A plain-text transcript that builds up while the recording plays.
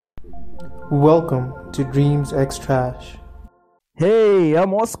Welcome to Dreams X Trash. Hey,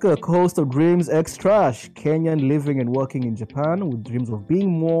 I'm Oscar, co-host of Dreams X Trash, Kenyan living and working in Japan with dreams of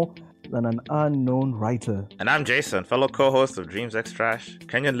being more than an unknown writer. And I'm Jason, fellow co-host of Dreams X Trash,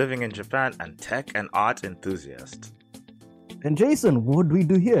 Kenyan living in Japan and tech and art enthusiast. And Jason, what do we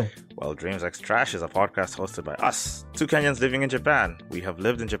do here? Well, Dreams X Trash is a podcast hosted by us, two Kenyans living in Japan. We have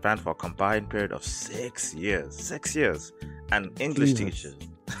lived in Japan for a combined period of 6 years. 6 years. And English teachers.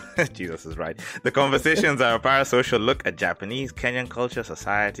 Jesus is right. The conversations are a parasocial look at Japanese, Kenyan culture,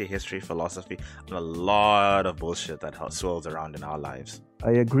 society, history, philosophy, and a lot of bullshit that swirls around in our lives.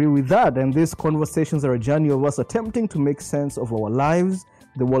 I agree with that. And these conversations are a journey of us attempting to make sense of our lives,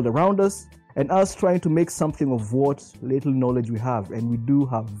 the world around us, and us trying to make something of what little knowledge we have. And we do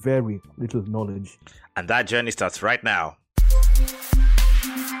have very little knowledge. And that journey starts right now.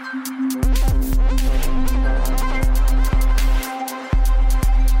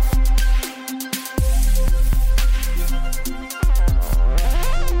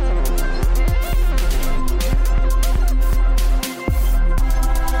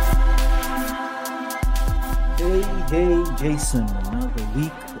 Hey, Jason, another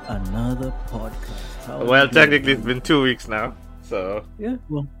week, another podcast. Well, technically it's been 2 weeks now, so... Yeah,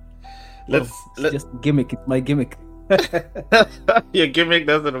 let's just gimmick, it's my gimmick. Your gimmick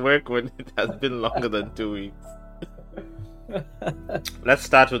doesn't work when it has been longer than 2 weeks. Let's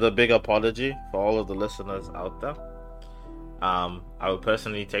start with a big apology for all of the listeners out there. I will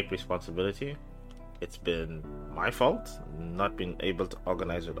personally take responsibility. It's been my fault not being able to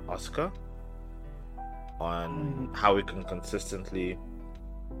organize with Oscar on how we can consistently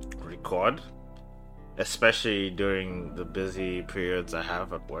record, especially during the busy periods I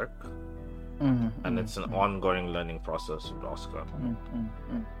have at work. And it's an ongoing learning process with Oscar.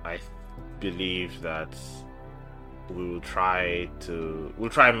 I believe that we'll try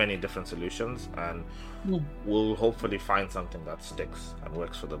many different solutions, and we'll hopefully find something that sticks and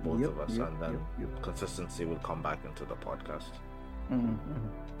works for the both of us, and then consistency will come back into the podcast.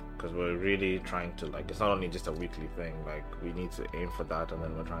 Because we're really trying to, it's not only just a weekly thing, we need to aim for that, and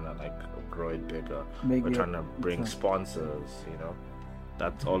then we're trying to grow it bigger. We're trying to bring sponsors,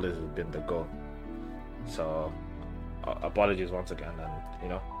 that's always been the goal. So apologies once again, and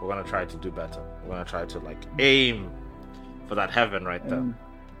we're gonna try to do better. We're gonna try to aim for that heaven right there.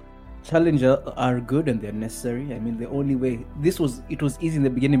 Challenges are good and they're necessary. I mean, the only way it was easy in the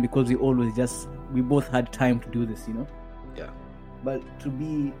beginning because we both had time to do this, Yeah. But to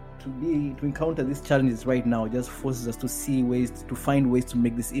encounter these challenges right now just forces us to find ways to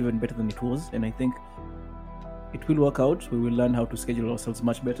make this even better than it was. And I think it will work out. We will learn how to schedule ourselves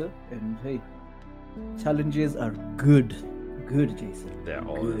much better. And hey, challenges are good, Jason. They're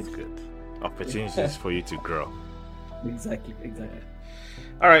always good. Opportunities for you to grow. Exactly.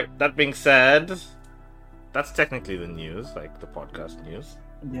 All right. That being said, that's technically the news, the podcast news.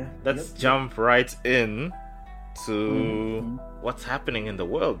 Yeah. Let's jump right in to what's happening in the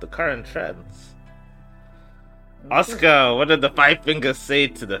world, the current trends. Okay. Oscar, what did the five fingers say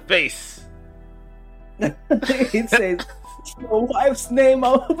to the face? It says, your wife's name,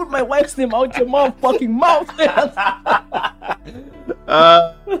 I'll put my wife's name out your motherfucking mouth.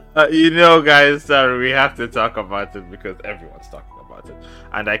 Guys, sorry, we have to talk about it because everyone's talking about it.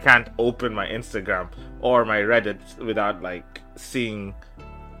 And I can't open my Instagram or my Reddit without seeing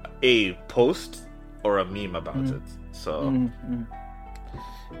a post or a meme about it. So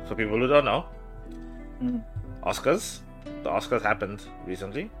for people who don't know, the Oscars happened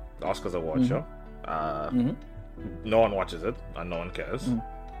recently. The Oscars award show. No one watches it and no one cares.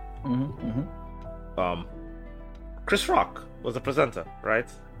 Chris Rock was the presenter, right?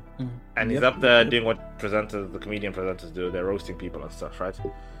 And he's up there doing what the comedian presenters do. They're roasting people and stuff, right?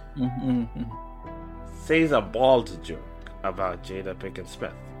 Says a bald joke about Jada Pinkett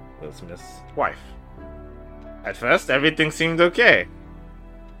Smith, Will Smith's wife. At first, everything seemed okay.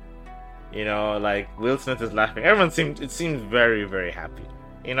 Will Smith is laughing. It seemed very, very happy.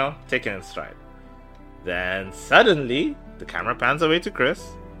 Taking in stride. Then suddenly, the camera pans away to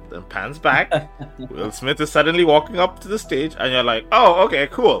Chris, then pans back. Will Smith is suddenly walking up to the stage, and you're like, oh, okay,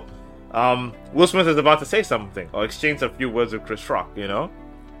 cool. Will Smith is about to say something, or exchange a few words with Chris Rock, The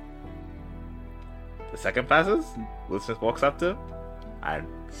second passes, Will Smith walks up to him, and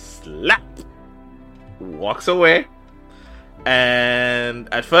slap! Walks away. And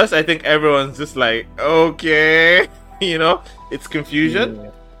at first I think everyone's just okay, it's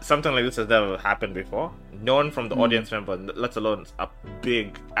confusion. Something like this has never happened before. No one from the audience member, let alone a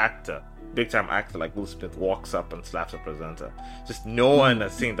big actor, big time actor like Will Smith walks up and slaps a presenter. Just no one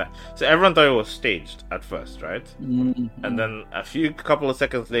has seen that. So everyone thought it was staged at first, right? And then couple of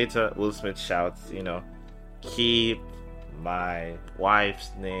seconds later, Will Smith shouts, keep my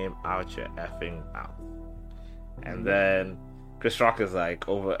wife's name out your effing mouth. And then Chris Rock is like,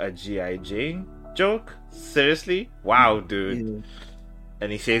 over a G.I. Jane joke? Seriously? Wow, dude. Yeah.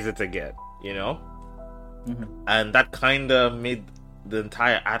 And he says it again, And that kind of made the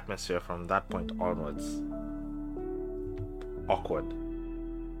entire atmosphere from that point onwards awkward,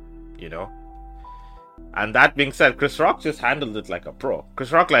 And that being said, Chris Rock just handled it like a pro.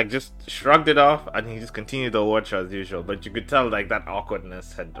 Chris Rock just shrugged it off and he just continued the award show as usual. But you could tell that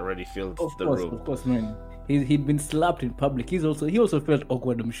awkwardness had already filled the room. Of course, man. He'd been slapped in public. He also felt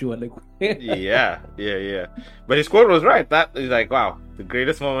awkward, I'm sure. yeah. But his quote was right. That is wow, the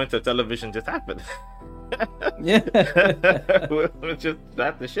greatest moment of television just happened. Yeah. Just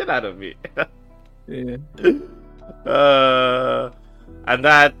slapped the shit out of me. Yeah. And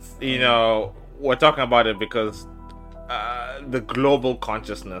that's, we're talking about it because the global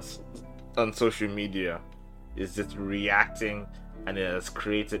consciousness on social media is just reacting, and it has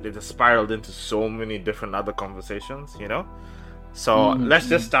spiraled into so many different other conversations, So let's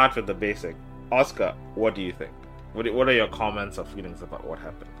just start with the basic. Oscar, what do you think? What are your comments or feelings about what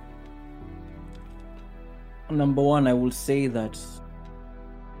happened? Number one, I will say that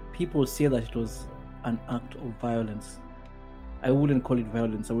people say that it was an act of violence. I wouldn't call it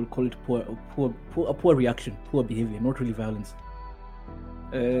violence. I would call it poor reaction, poor behavior, not really violence.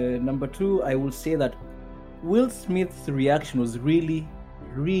 Number two, I will say that Will Smith's reaction was really,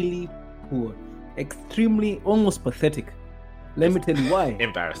 really poor. Extremely, almost pathetic. Let me tell you why.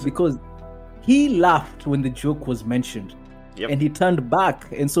 Embarrassing. Because he laughed when the joke was mentioned. Yep. And he turned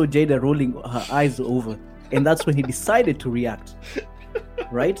back and saw Jada rolling her eyes over. And that's when he decided to react.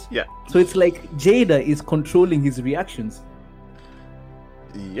 Right? Yeah. So it's like Jada is controlling his reactions.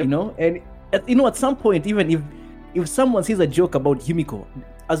 Yep. And at some point, even if someone says a joke about Yumiko,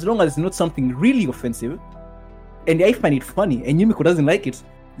 as long as it's not something really offensive, and I find it funny, and Yumiko doesn't like it,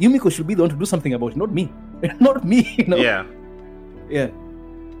 Yumiko should be the one to do something about it, not me. Not me, Yeah. Yeah.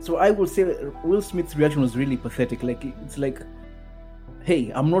 So I would say Will Smith's reaction was really pathetic. It's like,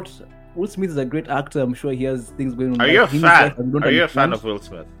 hey, Will Smith is a great actor. I'm sure he has things going on. Are you a fan? Are you a fan of Will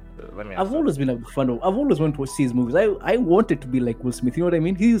Smith? Let me ask I've always been a fan of. I've always wanted to see his movies. I wanted to be like Will Smith. You know what I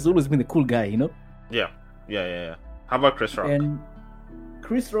mean? He's always been the cool guy. Yeah. How about Chris Rock? And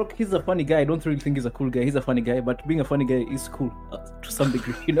Chris Rock, he's a funny guy. I don't really think he's a cool guy. He's a funny guy, but being a funny guy is cool to some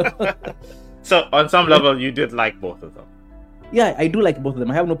degree. So on some level, you did like both of them. Yeah, I do like both of them.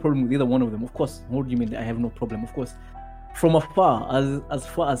 I have no problem with either one of them. Of course. What do you mean? I have no problem. Of course. From afar, as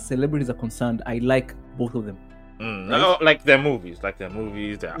far as celebrities are concerned, I like both of them. Right? Like their movies,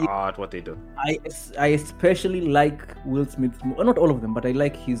 their art, what they do. I especially like Will Smith. Well, not all of them, but I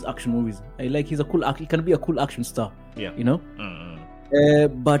like his action movies. I like he's a cool. He can be a cool action star. Yeah.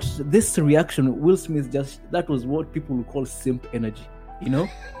 But this reaction, Will Smith that was what people would call simp energy.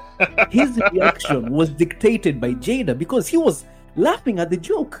 His reaction was dictated by Jada because he was laughing at the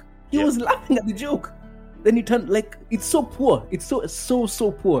joke. He was laughing at the joke. Then he turned it's so poor. It's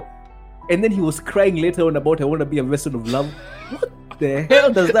so poor. And then he was crying later on about I want to be a vessel of love. What the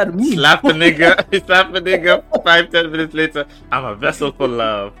hell does that mean? Slap the nigga. 5-10 minutes later, I'm a vessel for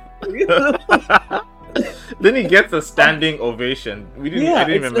love. Then he gets a standing ovation. I didn't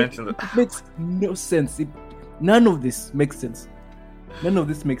even mention that. It makes no sense. None of this makes sense.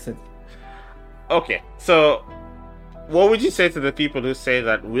 Okay, so what would you say to the people who say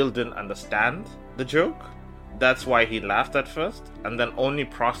that Will didn't understand the joke? That's why he laughed at first, and then only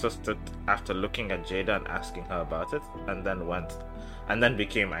processed it after looking at Jada and asking her about it, and then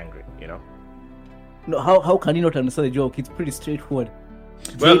became angry, No, how can you not understand the joke? It's pretty straightforward.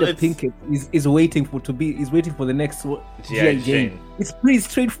 Well, Jada Pinkett is waiting for the next G.I. Jane. It's pretty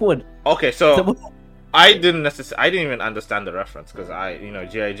straightforward. Okay, so I didn't even understand the reference because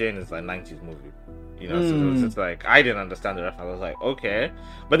G.I. Jane is like 90s movie. So it was just like I didn't understand the reference. I was like, okay,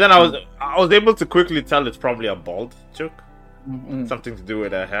 but then I was able to quickly tell it's probably a bald joke, something to do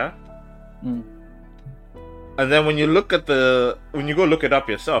with her hair. And then when you go look it up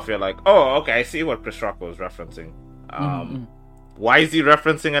yourself, you're like, oh, okay, I see what Chris Rock was referencing. Why is he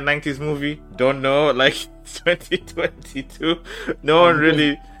referencing a 90s movie? Don't know. Like 2022, no one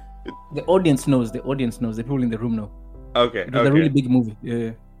really. The audience knows. The people in the room know. Okay, it was a really big movie.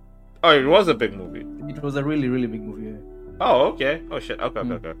 Yeah. Oh, it was a big movie. It was a really, really big movie. Yeah. Oh, okay. Oh shit. Okay.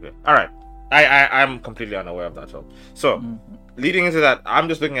 All right. I'm completely unaware of that film. So, leading into that, I'm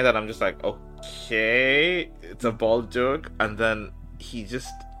just looking at that. I'm just like, okay, it's a bald joke, and then he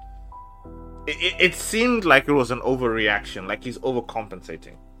just it seemed like it was an overreaction, like he's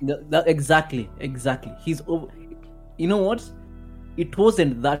overcompensating. Exactly. He's over. You know what? It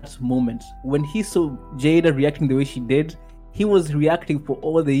wasn't that moment when he saw Jada reacting the way she did. He was reacting for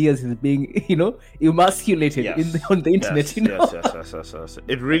all the years he's being, emasculated on the internet. Yes.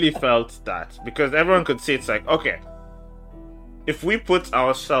 It really felt that, because everyone could see it's like, okay, if we put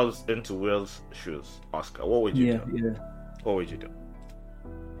ourselves into Will's shoes, Oscar, what would you do? Yeah. What would you do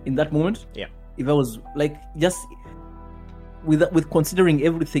in that moment? Yeah. If I was like just with considering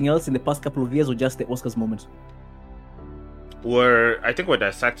everything else in the past couple of years, or just the Oscars moment. I think we're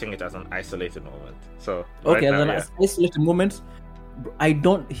dissecting it as an isolated moment. So okay, right as now, an isolated moment,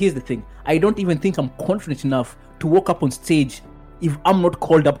 here's the thing. I don't even think I'm confident enough to walk up on stage if I'm not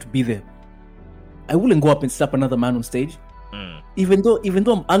called up to be there. I wouldn't go up and slap another man on stage. Even though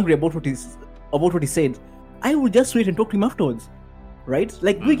I'm angry about what he said, I will just wait and talk to him afterwards. Right?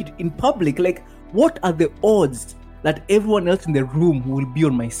 Like doing it in public. Like, what are the odds that everyone else in the room will be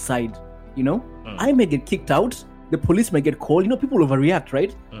on my side? I may get kicked out. The police might get called. People overreact,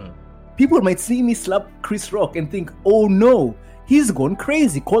 right? People might see me slap Chris Rock and think, "Oh no, he's gone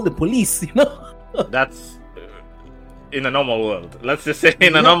crazy. Call the police." That's in a normal world. Let's just say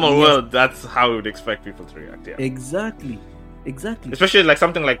in a normal world, that's how we would expect people to react. Yeah. Exactly. Especially like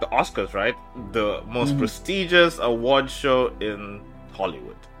something like the Oscars, right? The most prestigious award show in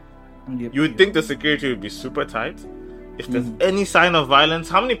Hollywood. You would think the security would be super tight. If there's any sign of violence,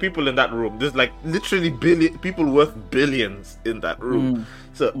 how many people in that room? There's like literally people worth billions in that room.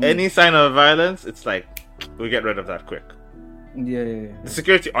 So any sign of violence, it's like we get rid of that quick. Yeah. The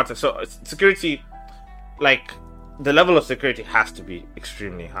security, like the level of security has to be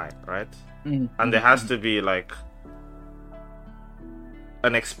extremely high, right? And there has to be like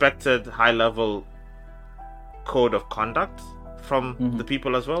an expected high level code of conduct from the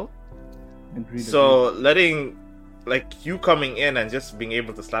people as well. Agreed. So letting like you coming in and just being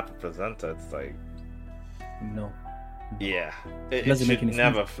able to slap a presenter, it's like no. Yeah, it should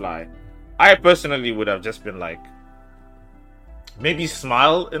never fly. I personally would have just been like, maybe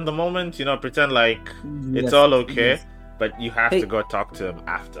smile in the moment, pretend like it's all okay, but you have to go talk to him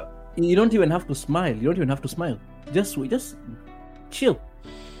after. You don't even have to smile. Just chill,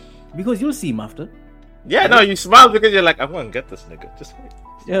 because you'll see him after. Yeah, no, you smile because you're like, I'm gonna get this nigga. Just wait.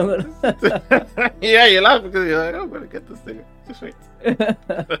 Yeah, you laugh because you're like, I'm gonna get this nigga. Just wait.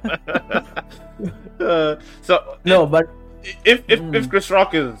 So no, but if Chris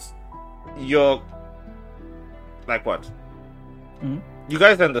Rock is your like what? You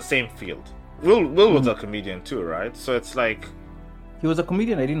guys are in the same field. Will was a comedian too, right? So it's like he was a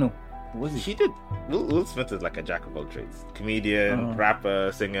comedian. I didn't know. Was he? He did. Will Smith is like a jack of all trades: comedian, rapper,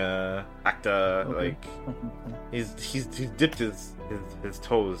 singer, actor. Okay. Like he's dipped his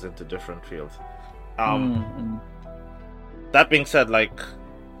toes into different fields. That being said, like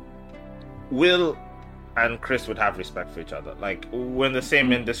Will and Chris would have respect for each other. Like we're in the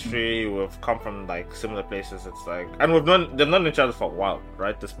same industry, we've come from like similar places. It's like, and they've known each other for a while,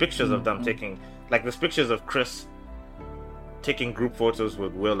 right? There's pictures of them taking, like there's pictures of Chris taking group photos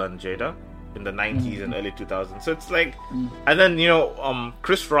with Will and Jada in the 90s and early 2000s. So it's like, and then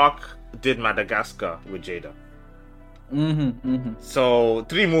Chris Rock did Madagascar with Jada. So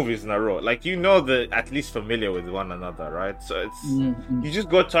 3 movies in a row. Like they're at least familiar with one another, right? So it's you just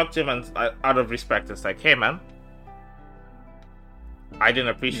go talk to him and out of respect, it's like, hey man, I didn't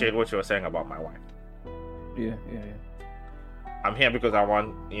appreciate what you were saying about my wife. Yeah. I'm here because I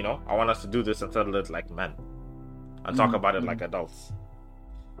want us to do this and settle it like men. And talk about it like adults.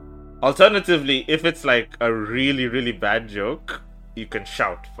 Alternatively, if it's like a really, really bad joke, you can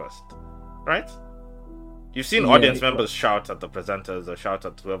shout first, right? You've seen audience members shout at the presenters or shout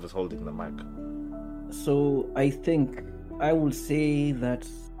at whoever's holding the mic. So I think I will say that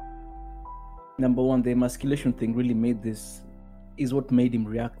number one, the emasculation thing really is what made him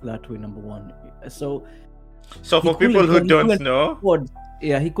react that way. Number one. So for people who don't know.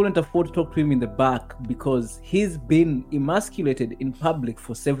 He couldn't afford to talk to him in the back because he's been emasculated in public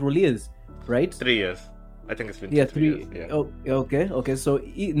for several years, right? 3 years. I think it's been 3 years. Yeah. Oh, okay. So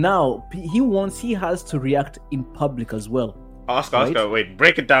now he has to react in public as well. Oscar, wait.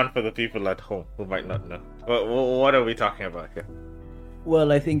 Break it down for the people at home who might not know. What are we talking about here?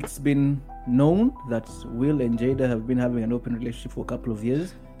 Well, I think it's been known that Will and Jada have been having an open relationship for a couple of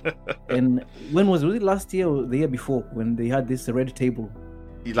years. And when was it last year or the year before when they had this red table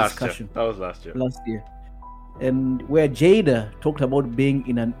discussion? That was last year. Last year. And where Jada talked about being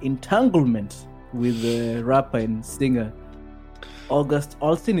in an entanglement with the rapper and singer August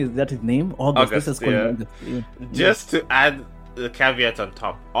Alston, is that his name? August. Just to add the caveat on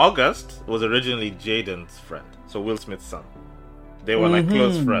top. August was originally Jaden's friend, so Will Smith's son. They were like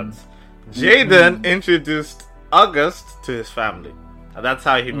close friends. Jaden introduced August to his family, and that's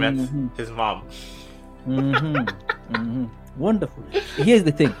how he met his mom. Wonderful. Here's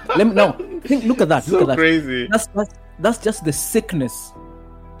the thing. Let me now look at that. So look at that. crazy. That's just the sickness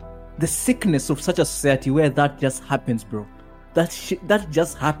of such a society where that just happens, bro. That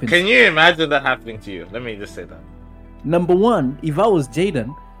just happens. Can you imagine that happening to you? Let me just say that. Number one, if I was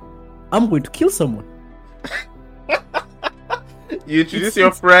Jaden, I'm going to kill someone. You introduce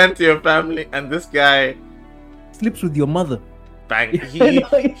your friend to your family, and this guy sleeps with your mother. Bang.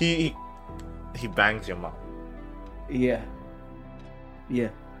 He bangs your mom. Yeah.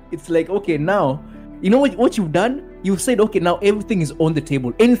 It's like, okay, now you know what you've done. You've said, okay, now everything is on the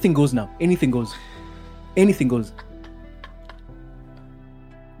table. Anything goes now. Anything goes.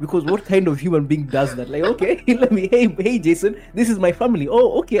 Because what kind of human being does that? Like, okay, hey Jason, this is my family.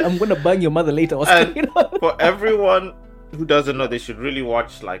 Oh, okay, I'm gonna bang your mother later. For everyone who doesn't know, they should really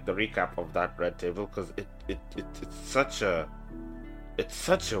watch like the recap of that Red Table, because it's such a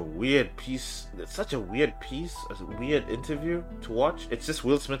weird piece. It's such a weird interview to watch. It's just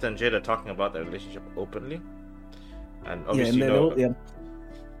Will Smith and Jada talking about their relationship openly, and obviously,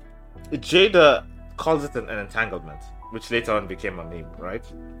 Jada calls it an entanglement, which later on became a meme, right?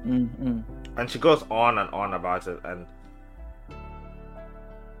 And she goes on and on about it, and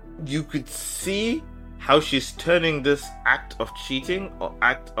you could see how she's turning this act of cheating or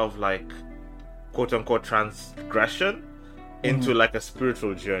act of like quote unquote transgression into like a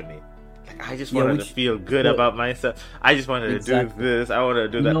spiritual journey. Like, I just wanted to feel good about myself. I just wanted to do this. I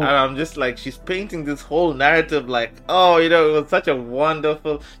wanted to do that. And I'm just like, she's painting this whole narrative like, oh, it was such a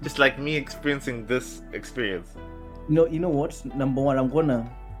wonderful, just like me experiencing this experience. You know what? Number one,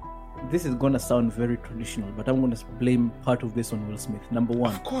 this is gonna sound very traditional, but I'm gonna blame part of this on Will Smith. Number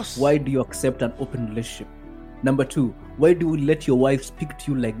one, of course, why do you accept an open relationship? Number two, why do you let your wife speak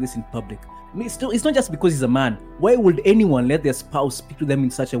to you like this in public? It's not just because he's a man. Why would anyone let their spouse speak to them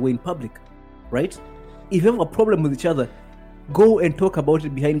in such a way in public? Right? If you have a problem with each other, go and talk about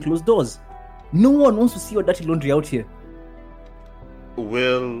it behind closed doors. No one wants to see your dirty laundry out here.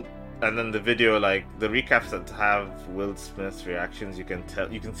 And then the video, like the recaps that have Will Smith's reactions, you can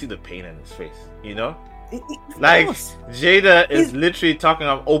see the pain in his face, you know? Like Jada is literally talking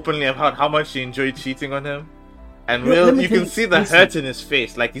openly about how much she enjoyed cheating on him. And you can see the hurt in his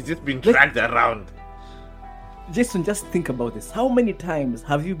face, like he's just been dragged around. Jason, just think about this. How many times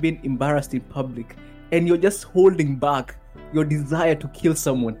have you been embarrassed in public and you're just holding back your desire to kill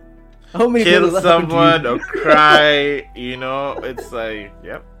someone? How many kill someone or cry, you know? It's like,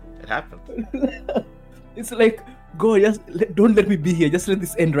 yep, it happened. It's like, God, don't let me be here. Just let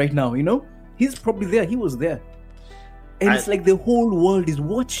this end right now, you know? He's probably there. He was there. And it's like the whole world is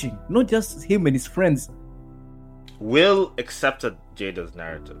watching, not just him and his friends. Will accepted Jada's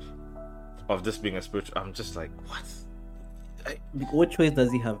narrative of this being a spiritual. I'm just like, what? What choice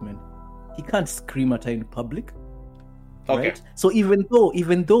does he have, man? He can't scream at her in public. Okay. Right? So even though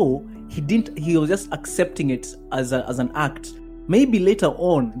he was just accepting it as an act. Maybe later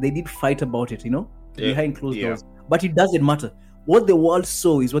on they did fight about it, you know, behind closed doors. But it doesn't matter. What the world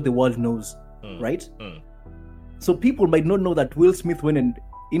saw is what the world knows, right? So people might not know that Will Smith went and,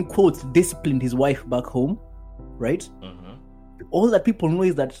 in quotes, disciplined his wife back home, right? All that people know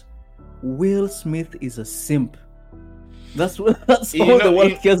is that Will Smith is a simp. That's all the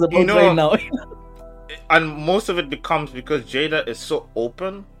world cares about right now. And most of it becomes because Jada is so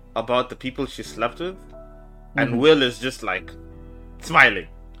open about the people she slept with, and Will is just like smiling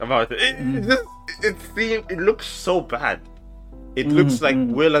about it. It looks so bad. It looks like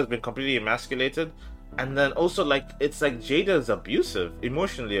Will has been completely emasculated, and then also like it's like Jada is abusive,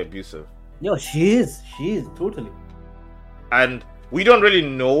 emotionally abusive. Yeah, she is totally. And we don't really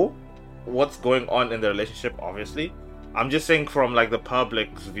know what's going on in the relationship, obviously. I'm just saying from like the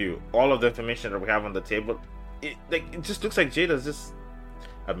public's view, all of the information that we have on the table, it just looks like Jada's just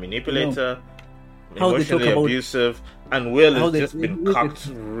a manipulator, emotionally abusive, and Will has just been cocked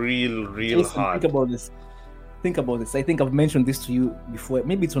real hard. Think about this. I think I've mentioned this to you before.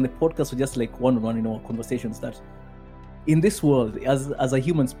 Maybe it's on the podcast or just like one-on-one in our conversations, that in this world, as a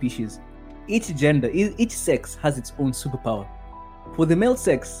human species, each gender, each sex has its own superpower. For the male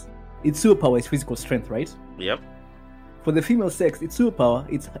sex, its superpower is physical strength, right? Yep. For the female sex, its superpower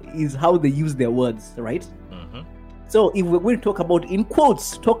is how they use their words, right? So if we're going to talk about, in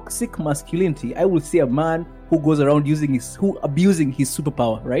quotes, toxic masculinity, I would say a man who goes around abusing his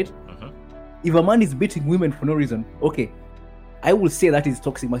superpower, right? If a man is beating women for no reason, okay, I will say that is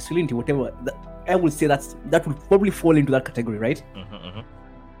toxic masculinity, whatever. I would say that would probably fall into that category, right?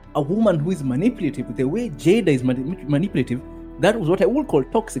 A woman who is manipulative, the way Jada is manipulative, that was what I would call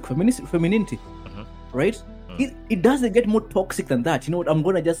toxic femininity, right? It doesn't get more toxic than that. You know what? I'm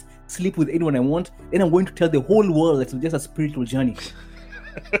gonna just sleep with anyone I want, then I'm going to tell the whole world it's just a spiritual journey.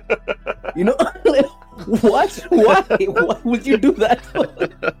 You know, what? Why would you do that?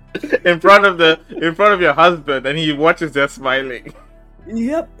 in front of your husband, and he watches there smiling.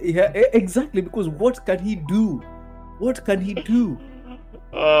 Yep, yeah, exactly. Because what can he do? What can he do?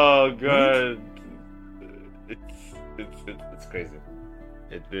 Oh god, it's crazy.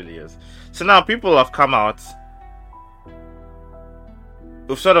 It really is. So now people have come out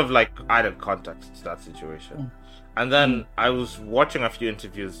with sort of like added context to that situation. And then I was watching a few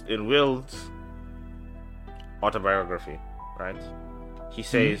interviews in Will's autobiography, right? He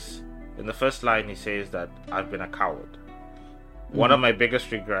says, in the first line, he says that I've been a coward. One of my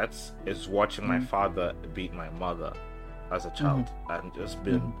biggest regrets is watching my father beat my mother as a child and just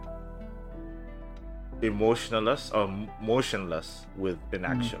been motionless with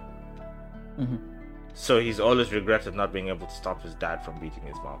inaction. So he's always regretted not being able to stop his dad from beating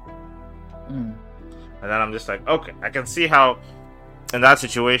his mom. And then I'm just like, okay, I can see how in that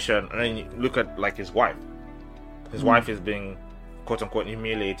situation, and then you look at like his wife. His wife is being quote unquote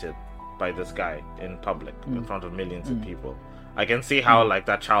humiliated by this guy in public in front of millions of people. I can see how like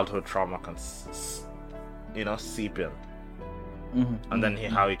that childhood trauma can seep in. And then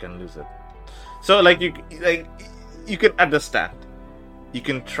how he can lose it. So you can understand. You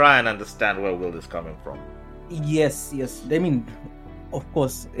can try and understand where Will is coming from. Yes. I mean, of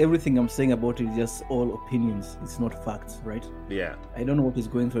course, everything I'm saying about it is just all opinions. It's not facts, right? Yeah. I don't know what he's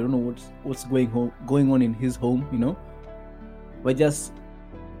going through. I don't know what's going on in his home, you know. But just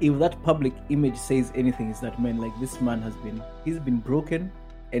if that public image says anything, is that man, like this man he's been broken,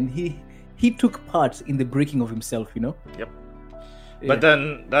 and he took part in the breaking of himself, you know. Yep. But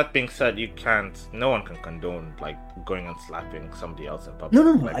then, that being said, no one can condone like going and slapping somebody else in public.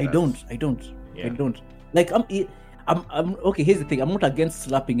 No, like I don't. Yeah. I don't. Like I'm okay. Here's the thing. I'm not against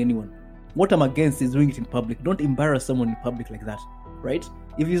slapping anyone. What I'm against is doing it in public. Don't embarrass someone in public like that, right?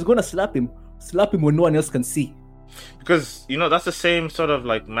 If he's gonna slap him when no one else can see. Because that's the same sort of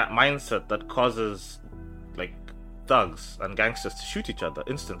like mindset that causes like thugs and gangsters to shoot each other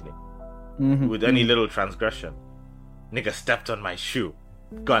instantly with any little transgression. Nigga stepped on my shoe.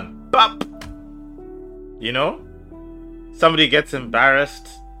 Gun. Bop! Somebody gets embarrassed,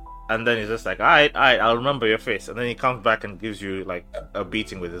 and then he's just like, alright, I'll remember your face. And then he comes back and gives you like a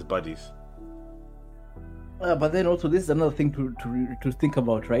beating with his buddies. But then also, this is another thing to think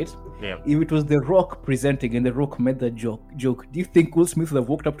about, right? Yeah. If it was The Rock presenting and The Rock made that joke, do you think Will Smith would have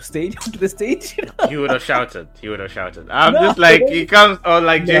walked up to the stage? He would have shouted. Just like, he comes on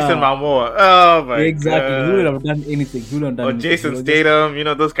like Jason Momoa. Oh my god. Exactly. He would have done anything. Or Jason Statham,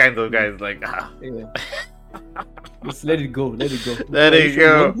 those kinds of guys. Like, Yeah. Just let it go. Let it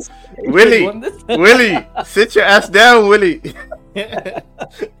go. Willie, sit your ass down, Willie.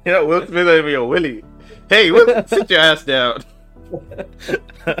 Will Smith over here, Willie. Hey, sit your ass down.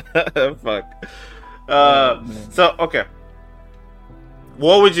 Fuck. So, okay.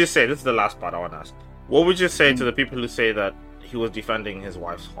 What would you say? This is the last part I want to ask. What would you say to the people who say that he was defending his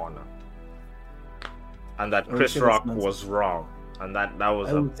wife's honor? And that Chris Rock was wrong? And that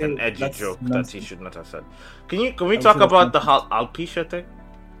was an edgy joke that he should not have said. Can we talk about the alopecia thing?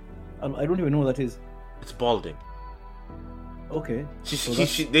 I don't even know what that is. It's balding. Okay.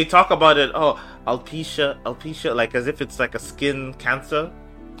 They talk about it. Oh, alopecia, like as if it's like a skin cancer,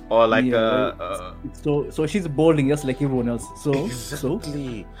 or like So she's balding just like everyone else. So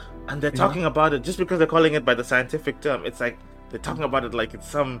exactly. And they're talking about it just because they're calling it by the scientific term. It's like they're talking about it like it's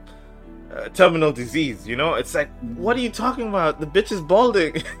some terminal disease. It's like, what are you talking about? The bitch is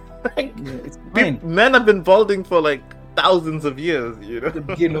balding. It's fine. Men have been balding for like thousands of years, The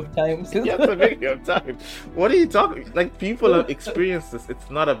beginning of time. Yeah, the beginning of time. What are you talking? Like, people have experienced this. It's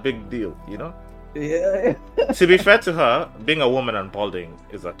not a big deal, Yeah. To be fair to her, being a woman and balding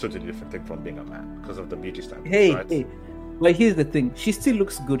is a totally different thing from being a man because of the beauty standards. Hey. But here's the thing: she still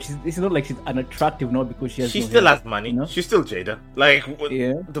looks good. It's not like she's unattractive now because she has. She no still hair, has money. She's still Jada. Like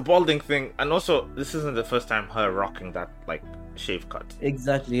the balding thing, and also this isn't the first time her rocking that like shave cut.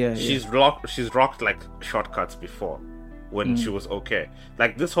 Exactly. Yeah. She's rocked like shortcuts before. When she was okay.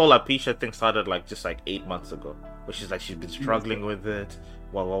 Like this whole alopecia thing started like just like 8 months ago. Where she's like she's been struggling with it.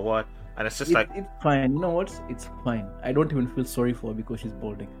 What? And it's just it's fine. You know what? It's fine. I don't even feel sorry for her because she's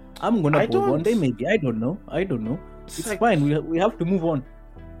balding. I'm gonna bald one day maybe. I don't know. It's like, fine. We have to move on.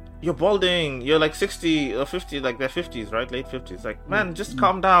 you're balding, you're like 60 or 50, like their 50s, right? Late 50s. Like, man, just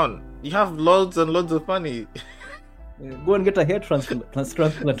calm down. You have loads and loads of money. Go and get a hair transplant.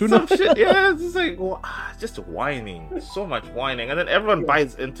 Some shit, yeah, it's just like, just whining. So much whining. And then everyone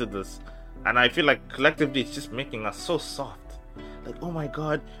buys into this. And I feel like collectively it's just making us so soft. Like, oh my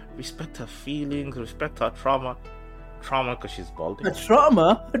god, respect her feelings, respect her trauma. Trauma because she's balding. A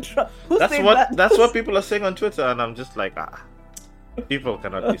trauma? That's what people are saying on Twitter, and I'm just like, people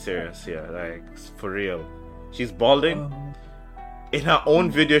cannot be serious here. Like, for real. She's balding. In her own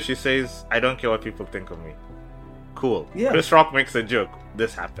video, she says, "I don't care what people think of me." Cool. Yeah. Chris Rock makes a joke.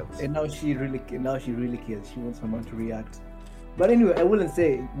 This happens. And now she really cares. She wants someone to react. But anyway, I wouldn't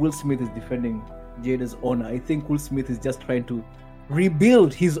say Will Smith is defending Jada's honor. I think Will Smith is just trying to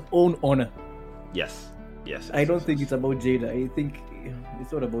rebuild his own honor. Yes. I don't think it's about Jada. I think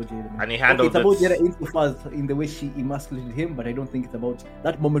it's not about Jada. Man. And he handled it's about Jada insofar in the way she emasculated him, but I don't think it's about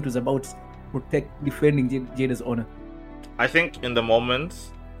that moment. Was about defending Jada's honor. I think in the moment,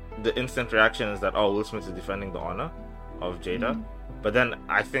 the instant reaction is that Will Smith is defending the honor of Jada. But then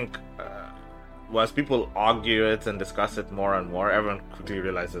I think as people argue it and discuss it more and more, everyone quickly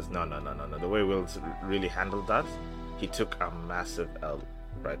realizes no. The way Will really handled that, he took a massive L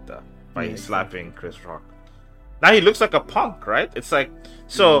right there by slapping Chris Rock. Now he looks like a punk, right? It's like,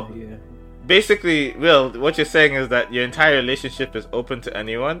 so basically, Will, what you're saying is that your entire relationship is open to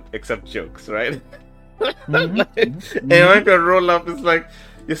anyone except jokes, right? And when you roll up, it's like,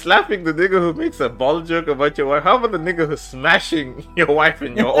 you're slapping the nigga who makes a bald joke about your wife. How about the nigga who's smashing your wife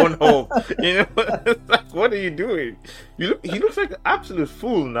in your own home? You know, it's like, what are you doing? He looks like an absolute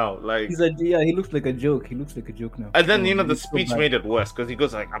fool now. Like, he looks like a joke. He looks like a joke now. And then the speech made it worse because he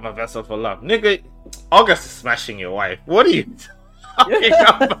goes like, "I'm a vessel for love." Nigga, August is smashing your wife. What are you talking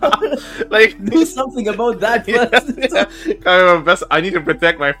about? Like, do something about that first. I need to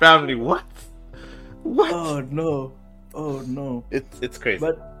protect my family. What? Oh no! It's crazy.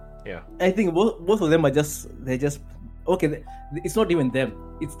 But I think both of them they're just okay. It's not even them.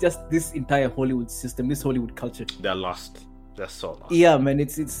 It's just this entire Hollywood system, this Hollywood culture. They're lost. They're so lost. Yeah, man.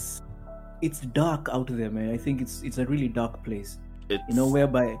 It's dark out there, man. I think it's a really dark place.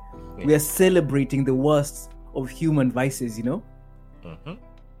 Whereby we are celebrating the worst of human vices.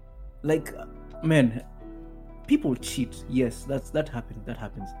 Like, man, people cheat. Yes, that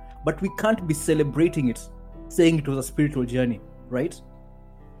happens. But we can't be celebrating it, saying it was a spiritual journey, right?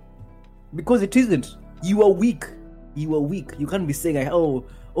 Because it isn't. You are weak. You can't be saying, I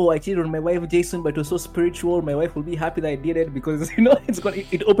cheated on my wife, Jason, but it was so spiritual. My wife will be happy that I did it because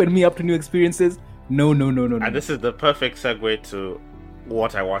it opened me up to new experiences. No. And this is the perfect segue to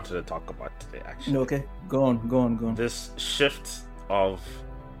what I wanted to talk about today, actually. Okay, go on. This shift of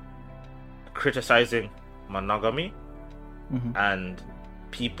criticizing monogamy and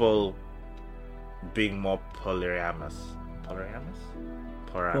people being more polyamorous. Polyamorous.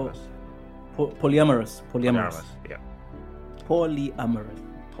 Yeah. Polyamorous.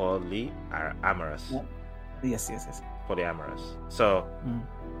 Yes. Polyamorous. So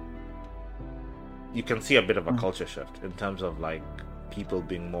you can see a bit of a culture shift in terms of like people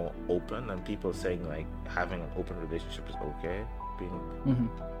being more open and people saying like having an open relationship is okay. Being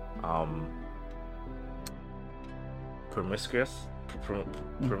promiscuous,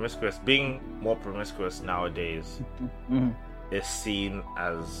 being more promiscuous nowadays is seen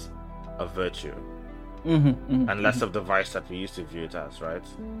as a virtue and less of the vice that we used to view it as, right?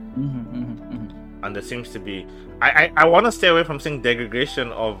 And there seems to be I want to stay away from saying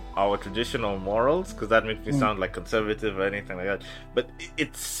degradation of our traditional morals because that makes me sound like conservative or anything like that, but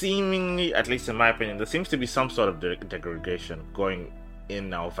it's seemingly, at least in my opinion, there seems to be some sort of degradation going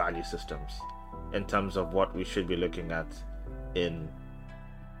in our value systems in terms of what we should be looking at, in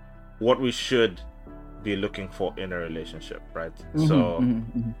what we should be looking for in a relationship, right? So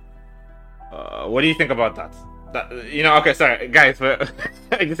what do you think about that? Okay, sorry guys, but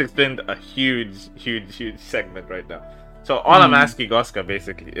I just explained a huge segment right now. So all I'm asking Oscar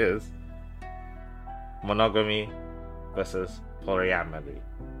basically is monogamy versus polyamory.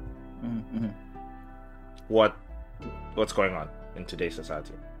 What's going on in today's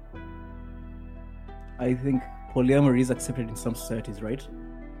society? I think polyamory is accepted in some societies, right?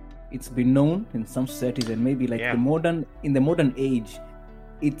 It's been known in some societies, and maybe like in the modern age,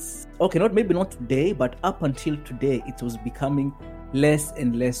 it's okay. Not today, but up until today, it was becoming less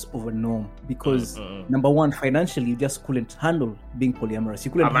and less of a norm because number one, financially, you just couldn't handle being polyamorous.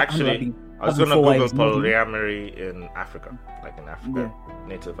 You couldn't. I was gonna Google polyamory in Africa,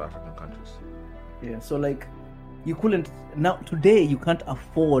 native African countries. Yeah, so like you couldn't. Now today, you can't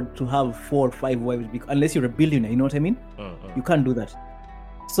afford to have 4 or 5 wives unless you're a billionaire. You know what I mean? You can't do that.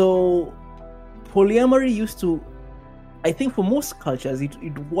 So polyamory used to, I think for most cultures,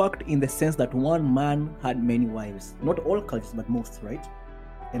 it worked in the sense that one man had many wives. Not all cultures, but most, right?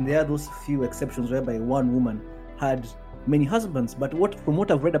 And there are those few exceptions whereby one woman had many husbands. But from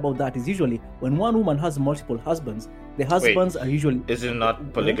what I've read about that is usually when one woman has multiple husbands, the husbands are usually... Is it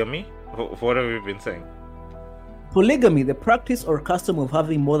not polygamy? What have we been saying? Polygamy, the practice or custom of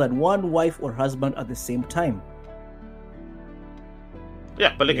having more than one wife or husband at the same time.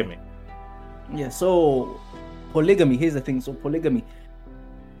 Yeah, polygamy. Yeah, so polygamy, here's the thing. So polygamy,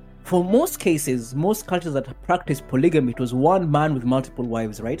 for most cases, most cultures that practice polygamy, it was one man with multiple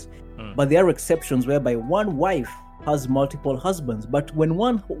wives, right? But there are exceptions whereby one wife has multiple husbands. But when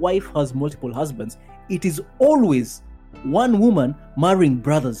one wife has multiple husbands, it is always one woman marrying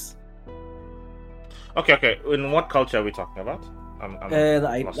brothers. Okay. In what culture are we talking about?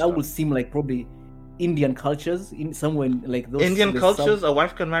 That would seem like probably Indian cultures, in somewhere like those. Indian cultures, a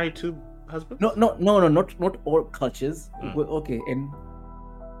wife can marry two husbands? No, not all cultures. Okay, and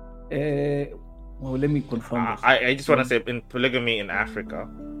well, let me confirm this. I just want to say, in polygamy in Africa,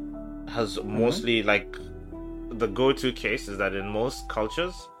 has mostly like the go-to case is that in most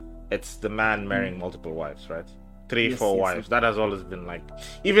cultures, it's the man marrying multiple wives, right? 3-4 wives. Yes. That has always been like,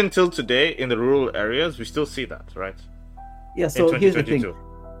 even till today in the rural areas, we still see that, right? Yeah. So here's the thing: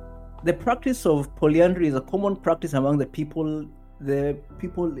 the practice of polyandry is a common practice among the people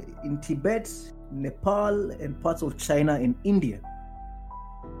in Tibet, Nepal, and parts of China and India.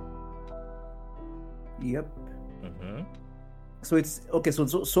 Yep. So it's okay.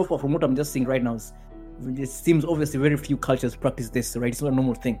 So far from what I'm just seeing right now, it seems obviously very few cultures practice this, right? It's not a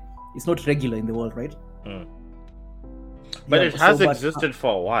normal thing. It's not regular in the world, right? But it has existed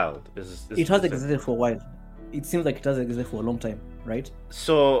for a while. It has existed for a while. It seems like it has existed for a long time, right?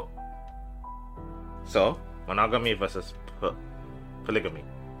 So monogamy versus polygamy,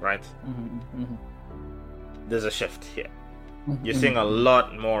 right? There's a shift here. You're seeing a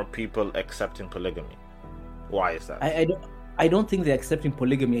lot more people accepting polygamy. Why is that? I don't think they're accepting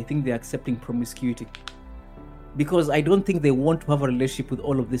polygamy. I think they're accepting promiscuity. Because I don't think they want to have a relationship with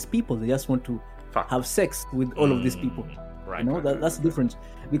all of these people. They just want to have sex with all of these people. Right. That's different.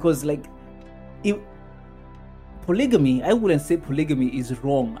 Because if polygamy, I wouldn't say polygamy is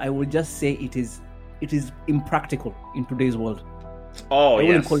wrong. I would just say it is impractical in today's world. Oh,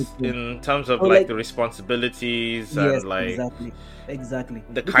 yes. In terms of the responsibilities and exactly.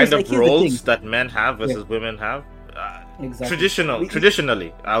 The kind of roles that men have versus women have.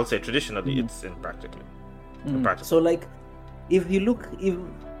 Traditionally, I'll say it's impractical. So if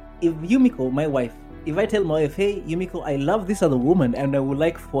Yumiko, my wife, if I tell my wife, hey Yumiko, I love this other woman and I would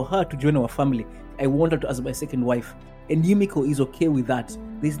like for her to join our family, I want her to as my second wife, and Yumiko is okay with that,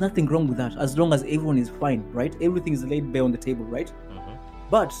 there's nothing wrong with that as long as everyone is fine, right? Everything is laid bare on the table, right?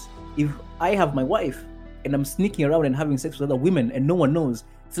 But if I have my wife and I'm sneaking around and having sex with other women and no one knows,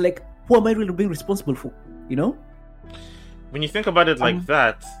 it's like, who am I really being responsible for? You know? When you think about it like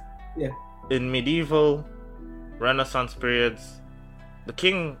that, in medieval Renaissance periods, the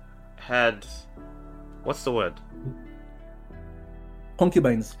king had, what's the word?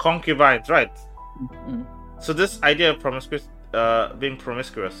 Concubines, right? So this idea of being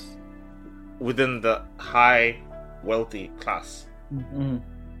promiscuous within the high, wealthy class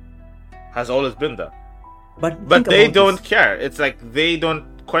has always been there. But they don't care. It's like they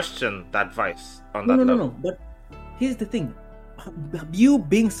don't question that vice on that level. No. But here's the thing: you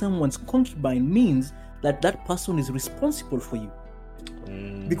being someone's concubine means that person is responsible for you.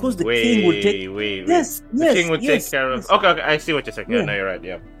 Because the king will take. The king would take care of. Okay, I see what you're saying. Yeah, no, you're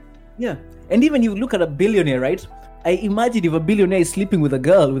right. Yeah, and even you look at a billionaire, right? I imagine if a billionaire is sleeping with a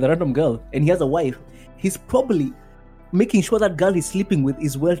random girl, and he has a wife, he's probably making sure that girl he's sleeping with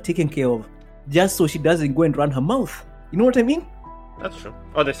is well taken care of, just so she doesn't go and run her mouth. You know what I mean? That's true.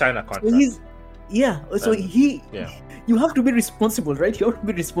 Oh, they sign a contract. So you have to be responsible, right? You have to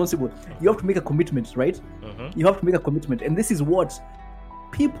be responsible. You have to make a commitment, right? You have to make a commitment, and this is what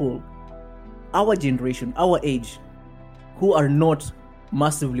people, our generation, our age, who are not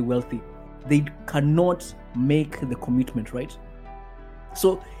massively wealthy, they cannot make the commitment, right?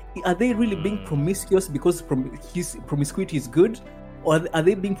 So are they really being promiscuous because promiscuity is good, or are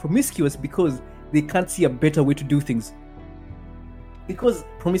they being promiscuous because they can't see a better way to do things? Because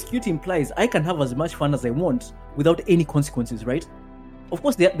promiscuity implies I can have as much fun as I want without any consequences, right? Of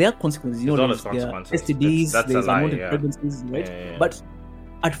course, there are consequences. You know, there are STDs, there's unwanted pregnancies, right? Yeah. But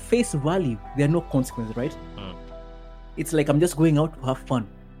at face value, there are no consequences, right? It's like I'm just going out to have fun,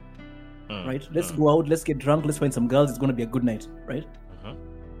 right? Let's go out, let's get drunk, let's find some girls. It's going to be a good night, right?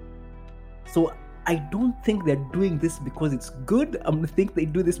 So I don't think they're doing this because it's good. I think they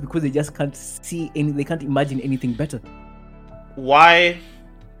do this because they just can't they can't imagine anything better. Why?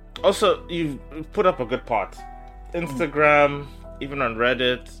 Also, you put up a good part. Instagram, even on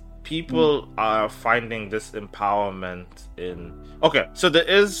Reddit, people are finding this empowerment in... Okay, so there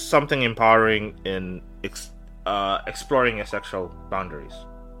is something empowering in exploring your sexual boundaries.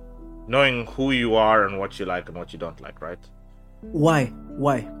 Knowing who you are and what you like and what you don't like, right? Why?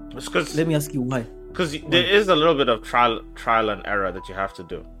 It's 'cause, Let me ask you why. Because there is a little bit of trial and error that you have to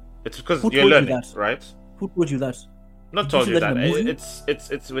do. It's because Who you're told you learning, that? right? Who told you that? Not Did told you you see that that. in a movie?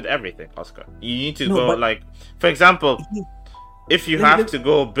 It's with everything, Oscar. You need to No, go but- like, for example, if you Let me- have let- to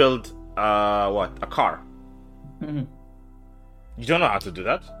go build a car, Mhm. you don't know how to do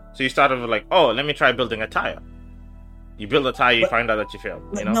that. So you start with like, oh, let me try building a tire. You build a tire, you find out that you fail.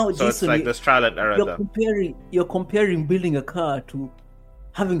 but You know, now, so it's Jason, like this trial and error there. You're comparing building a car to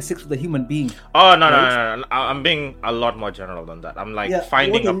having sex with a human being. Oh no, Right? no. I'm being a lot more general than that. I'm like Yeah,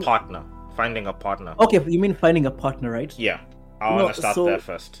 finding what a I'm- partner. Finding a partner. Okay, you mean finding a partner, right? Yeah, I No, want to start so there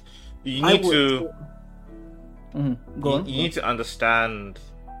first. You I need would- to. Go on. You need to understand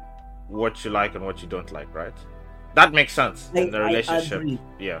what you like and what you don't like, right? That makes sense in the relationship. I agree.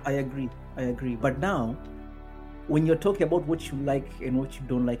 Yeah. I agree. But now, when you're talking about what you like and what you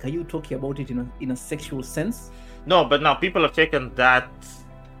don't like, are you talking about it in a sexual sense? No, but now people have taken that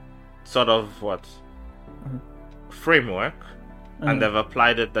sort of framework and they've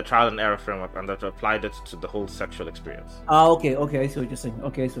applied it, the trial and error framework, and they've applied it to the whole sexual experience. Okay, I see what you're saying.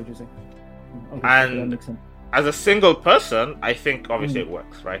 Okay, And- that makes sense. As a single person, I think obviously it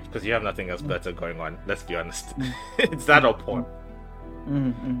works, right? Because you have nothing else better going on. Let's be honest. It's that or porn.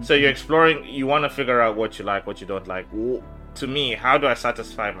 So you're exploring, you want to figure out what you like, what you don't like. To me, how do I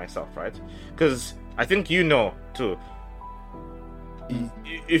satisfy myself, right? Because I think you know too.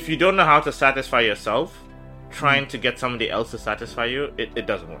 If you don't know how to satisfy yourself, trying to get somebody else to satisfy you, it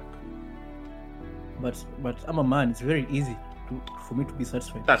doesn't work. But I'm a man. It's very easy for me to be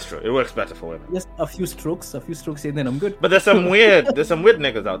satisfied. That's true. It works better for women. Just a few strokes, and then I'm good. But there's some weird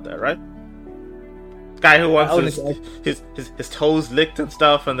niggas out there, right? Guy who wants his toes licked and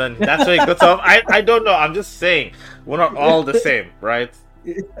stuff, and then that's where he gets off. I don't know. I'm just saying we're not all the same, right?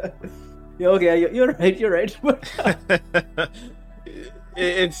 Yeah, okay, you're right.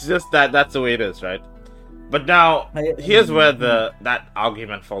 It's just that's the way it is, right? But now here's where that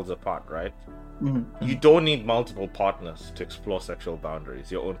argument falls apart, right? You don't need multiple partners to explore sexual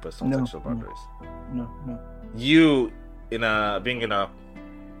boundaries, your own personal sexual boundaries. No. You being in a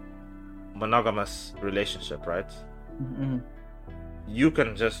monogamous relationship, right? You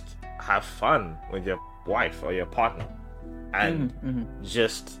can just have fun with your wife or your partner, and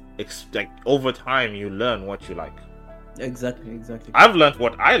just like over time you learn what you like. Exactly. I've learned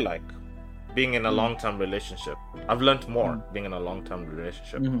what I like being in a long-term relationship. I've learned more being in a long-term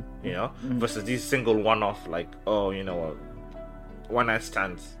relationship, you know, versus these single one-off, like, oh, you know, one-night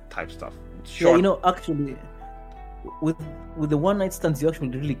stands type stuff. Yeah, you know, actually, with the one-night stands, you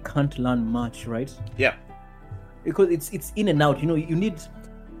actually really can't learn much, right? Yeah. Because it's in and out. You know, you need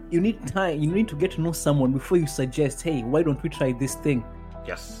time. You need to get to know someone before you suggest, hey, why don't we try this thing?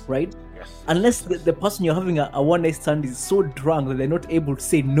 Yes. Right? Yes. Unless the person you're having a one-night stand is so drunk that they're not able to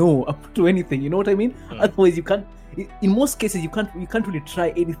say no up to anything. You know what I mean? Otherwise, you can't. In most cases, you can't really try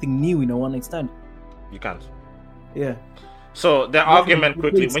anything new in a one-night stand. You can't. Yeah. So the argument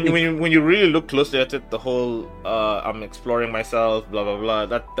quickly, when you really look closely at it, the whole I'm exploring myself, blah blah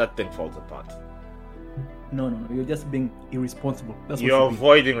blah, that thing falls apart. No. You're just being irresponsible. That's what You're you're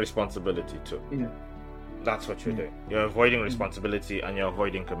avoiding responsibility too. Yeah. That's what you're doing. You're avoiding responsibility and you're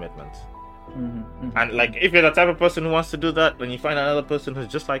avoiding commitment. Mm-hmm. And like, if you're the type of person who wants to do that, when you find another person who's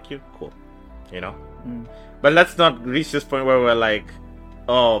just like you, cool, you know. But let's not reach this point where we're like,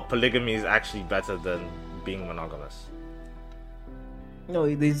 oh, polygamy is actually better than being monogamous.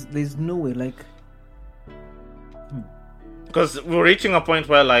 No, there's no way. Like, because we're reaching a point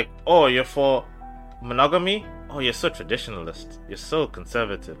where like, oh, you're for monogamy. Oh, you're so traditionalist. You're so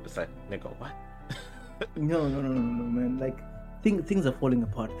conservative. It's like, nigga, what? No, man. Like, things are falling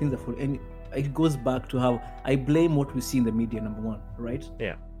apart. Things are falling, and it goes back to how I blame what we see in the media. Number one, right?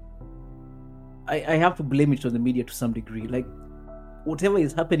 Yeah. I have to blame it on the media to some degree. Like, whatever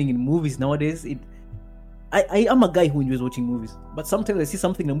is happening in movies nowadays, I am a guy who enjoys watching movies, but sometimes I see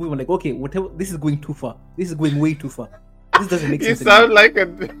something in a movie, I'm like, okay, whatever. This is going too far. This is going way too far. This doesn't make You sense. sound like a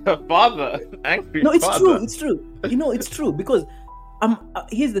father, an angry No, it's father. true. It's true. You know, it's true because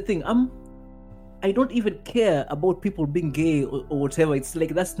here's the thing. I don't even care about people being gay or whatever. It's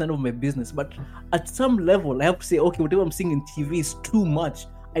like that's none of my business. But at some level, I have to say, okay, whatever I'm seeing in TV is too much.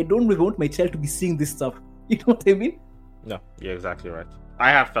 I don't really want my child to be seeing this stuff. You know what I mean? No, you're exactly right. I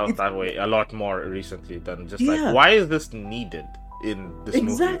have felt that way a lot more recently than just like, why is this needed in this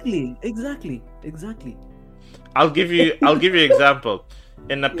movie? Exactly. I'll give you an example.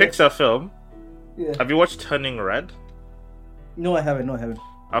 In a Pixar film, have you watched Turning Red? No, I haven't.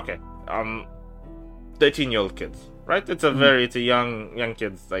 Okay. 13-year-old kids, right? It's a young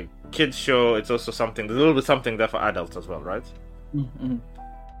kids, like, kids show. It's also something, there's a little bit something there for adults as well, right? Mm-hmm.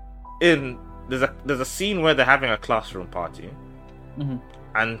 There's a scene where they're having a classroom party,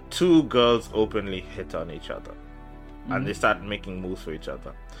 and two girls openly hit on each other, and they start making moves for each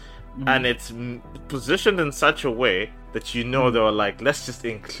other, and it's positioned in such a way that they were like, let's just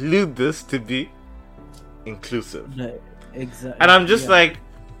include this to be inclusive. Right. Exactly. And I'm just like,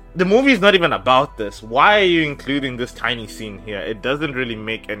 the movie is not even about this. Why are you including this tiny scene here? It doesn't really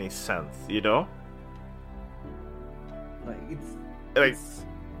make any sense, you know? It's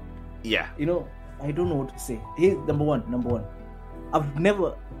yeah. You know, I don't know what to say. Here's number one. I've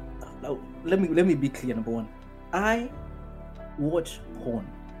never. Let me be clear. Number one, I watch porn.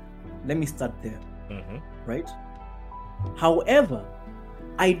 Let me start there. Right. However,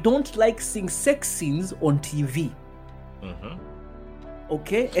 I don't like seeing sex scenes on TV.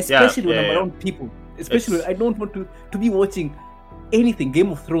 Okay, especially when I'm around people. Especially when I don't want to be watching anything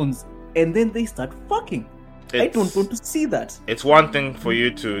Game of Thrones and then they start fucking. I don't want to see that. It's one thing for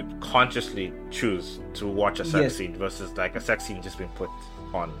you to consciously choose to watch a sex scene versus like a sex scene just being put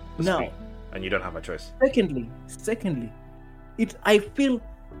on the screen and you don't have a choice. Secondly, I feel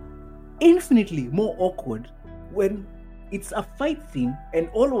infinitely more awkward when it's a fight scene and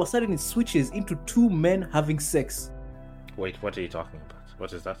all of a sudden it switches into two men having sex. Wait, what are you talking about?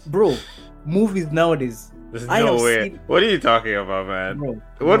 What is that? Bro, movies nowadays. There's no way. What are you talking about, man?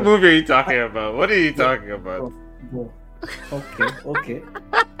 What movie are you talking about? What are you talking about? Bro. Okay.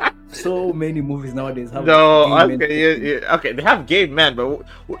 So many movies nowadays have okay, they have gay men, but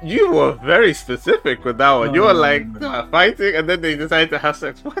you were very specific with that one. You were like fighting, and then they decided to have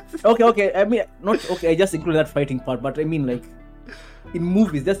sex. What? Okay. I mean, not okay. I just included that fighting part, but I mean, like, in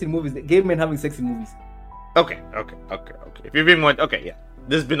movies, gay men having sex in movies. Okay. If you're being more,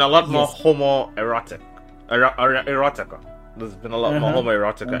 there's been a lot more homoerotica. There's been a lot more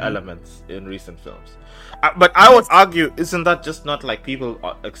homoerotica elements in recent films. But I would argue, isn't that just not like people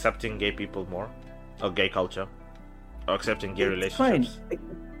accepting gay people more? Or gay culture? Or accepting gay relationships? Fine.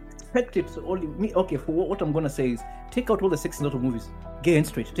 Expect it only me. Okay, for what I'm gonna say is, take out all the sex in a lot of movies. Gay and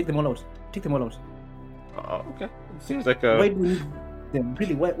straight. Take them all out. Oh, okay. It seems like a... Why do we need them?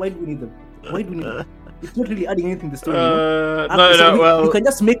 Really, why do we need them? Why do we need them? It's not really adding anything to the story. Well,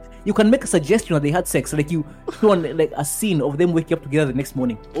 you can make a suggestion that they had sex, like you show on like a scene of them waking up together the next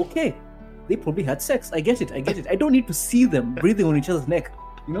morning. Okay, they probably had sex. I get it. I don't need to see them breathing on each other's neck.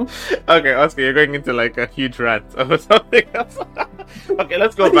 You know? Okay, Oscar, you're going into like a huge rant or something else. Okay,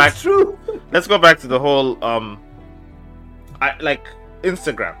 let's go back. It's true. Let's go back to the whole like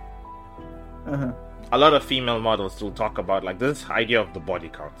Instagram. A lot of female models will talk about like this idea of the body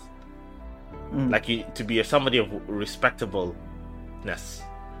count. Like to be somebody of respectableness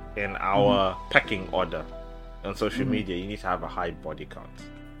in our pecking order on social media, you need to have a high body count.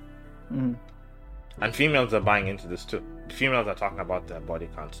 And females are buying into this too. Females are talking about their body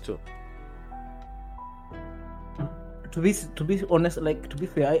counts too. To be honest, like to be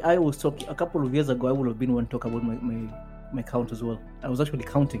fair, I was talking a couple of years ago. I would have been one to talk about my count as well. I was actually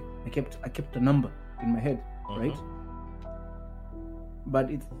counting. I kept a number in my head, right?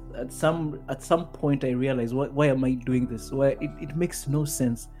 But it's at some point I realized, why am I doing this? Why it makes no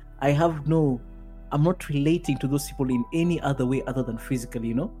sense. I'm not relating to those people in any other way other than physically,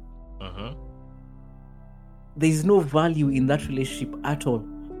 you know? There's no value in that relationship at all.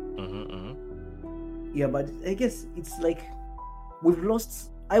 Yeah, but I guess it's like we've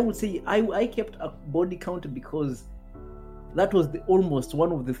lost. I would say I kept a body count because that was almost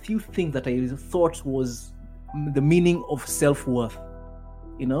one of the few things that I thought was the meaning of self-worth.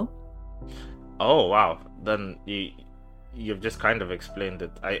 You know? Oh wow! Then you've just kind of explained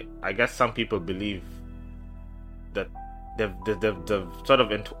it. I guess some people believe that they've sort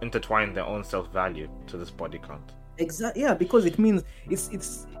of intertwined their own self-value to this body count. Exactly. Yeah, because it means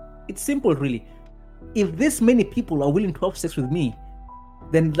it's simple, really. If this many people are willing to have sex with me,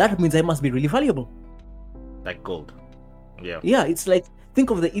 then that means I must be really valuable. Like gold. Yeah. Yeah, it's like, think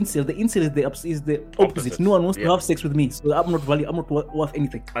of the incel. The incel is the opposite. No one wants to have sex with me, so I'm not worth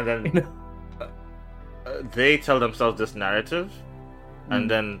anything. And then they tell themselves this narrative, and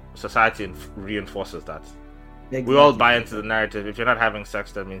then society reinforces that. Exactly. We all buy into the narrative. If you're not having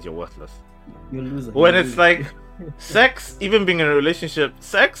sex, that means you're worthless. You're a loser. When it's like, sex, even being in a relationship,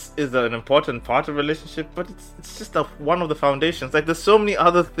 sex is an important part of a relationship, but it's just one of the foundations. Like, there's so many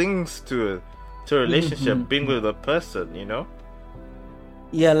other things to a relationship, being with a person, you know?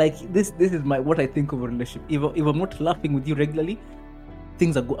 Yeah, like this is what I think of a relationship. If I'm not laughing with you regularly,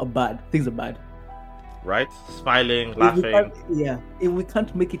 things are bad. Things are bad. Right? Smiling, laughing. If we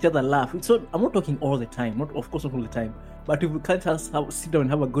can't make each other laugh, I'm not talking all the time, of course not all the time, but if we can't sit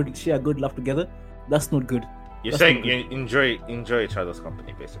down and share a good laugh together, that's not good. You're saying you enjoy each other's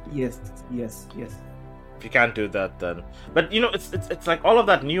company, basically. Yes. If you can't do that, then, but you know, it's like all of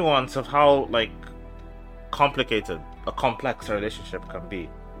that nuance of how like complicated a complex relationship can be.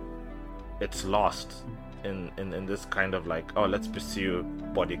 It's lost in this kind of like, oh, let's pursue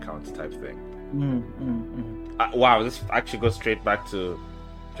body count type thing. Wow, this actually goes straight back to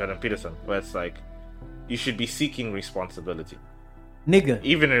Jordan Peterson, where it's like you should be seeking responsibility, nigga.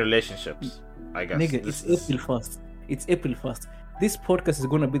 Even in relationships, I guess. Nigga, it's April 1st. This podcast is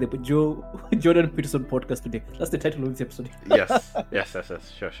gonna be the Jordan Peterson podcast today. That's the title of this episode. Yes.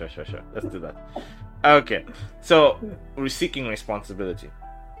 Sure. Let's do that. Okay, so we're seeking responsibility,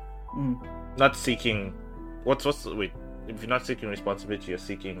 not seeking. Wait? If you're not seeking responsibility, you're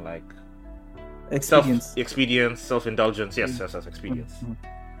seeking like expedience, self-indulgence. Yes, expedience.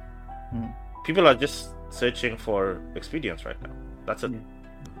 People are just searching for expedience right now. That's it.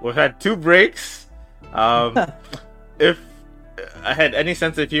 We've had 2 breaks. If I had any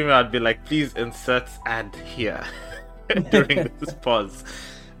sense of humor, I'd be like, please insert ad here during this pause.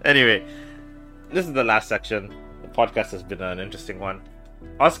 Anyway, this is the last section. The podcast has been an interesting one.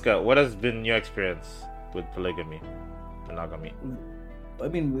 Oscar, what has been your experience with monogamy? I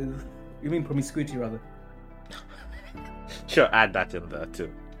mean, you mean promiscuity, rather? Sure, add that in there too.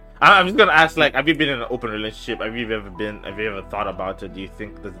 I'm just gonna ask, like, have you been in an open relationship? Have you ever thought about it? Do you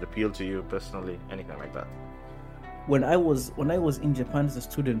think does it appeal to you personally? Anything like that? When I was in Japan as a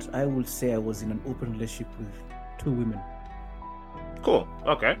student, I would say I was in an open relationship with 2 women. Cool.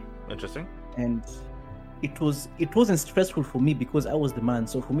 Okay. Interesting. And it wasn't stressful for me because I was the man.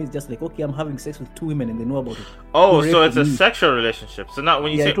 So for me, it's just like, okay, I'm having sex with 2 women and they know about it. Oh, so it's a sexual relationship. So now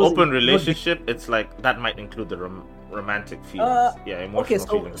when you say open relationship, it's like that might include the romantic feelings. Emotional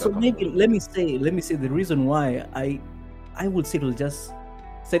feelings. So maybe let me say the reason why I would say it was just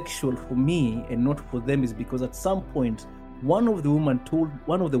sexual for me and not for them is because at some point one of the women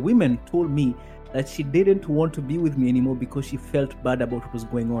told me that she didn't want to be with me anymore because she felt bad about what was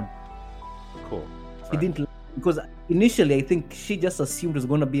going on. Cool. She didn't, because initially I think she just assumed it was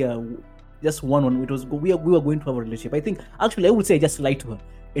going to be just one. It was we were going to have a relationship. I think actually I would say I just lied to her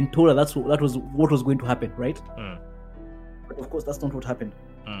and told her that was what was going to happen, right? But of course that's not what happened.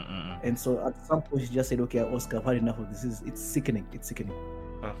 And so at some point she just said, okay, Oscar, I've had enough of this. It's sickening.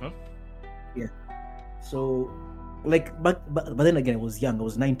 Yeah. So like but then again I was young. I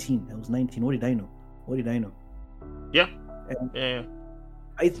was 19. What did I know? Yeah. And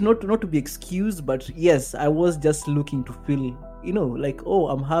it's not to be excused, but yes, I was just looking to feel, like, oh,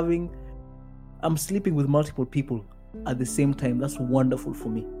 I'm sleeping with multiple people at the same time. That's wonderful for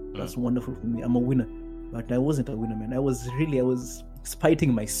me. I'm a winner. But I wasn't a winner, man. I was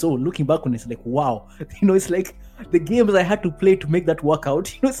spiting my soul. Looking back on it, it's like, wow. It's like the games I had to play to make that work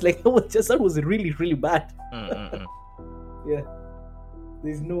out. It's like that was really, really bad. Yeah.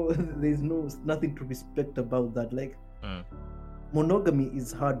 There's nothing to respect about that. Like, monogamy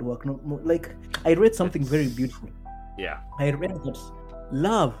is hard work. Like, I read something very beautiful. Yeah. I read that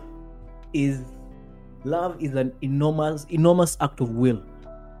love is an enormous act of will.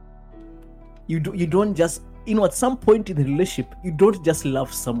 You don't just, at some point in the relationship, you don't just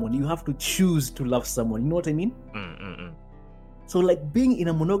love someone. You have to choose to love someone. You know what I mean? So, like, being in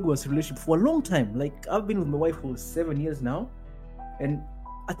a monogamous relationship for a long time, like, I've been with my wife for 7 years now, and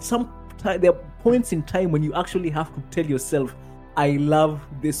at some time, there are points in time when you actually have to tell yourself, I love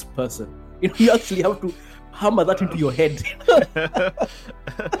this person. You actually have to hammer that into your head.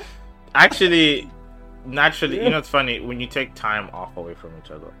 Actually, naturally, it's funny when you take time off away from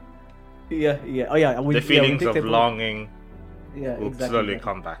each other. Yeah. Oh, yeah. The feelings of longing will slowly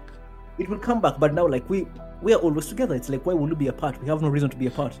come back. It will come back, but now, like, we are always together. It's like, why would we be apart? We have no reason to be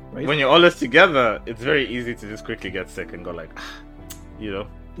apart, right? When you're always together, it's very easy to just quickly get sick and go like, Yeah,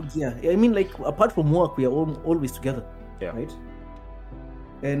 I mean, like, apart from work, we are always together, right?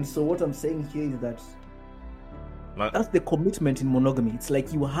 And so what I'm saying here is that that's the commitment in monogamy. It's like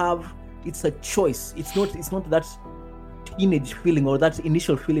it's a choice. It's not that teenage feeling or that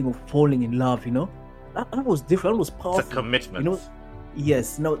initial feeling of falling in love, That was different. That was powerful. It's a commitment.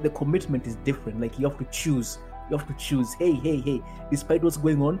 Yes. Now the commitment is different. Like, you have to choose. Hey. Despite what's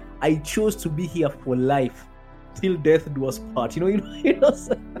going on, I chose to be here for life. till death do us part. You know.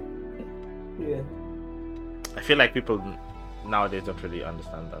 Yeah. I feel like people nowadays don't really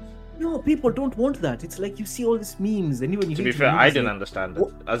understand that. No, people don't want that. It's like you see all these memes, and even you To hate be fair, memes, I didn't like, understand it.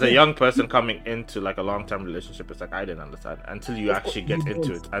 As a young person coming into like a long-term relationship, it's like I didn't understand until you actually get you into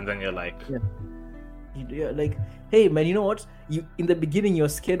don't. it, and then you're like, Yeah, like, hey man, you know what? You in the beginning you're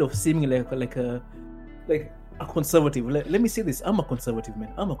scared of seeming like a conservative. Let me say this: I'm a conservative,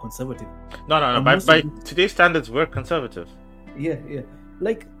 man. I'm a conservative. no. And By most of the- today's standards, we're conservative. Yeah.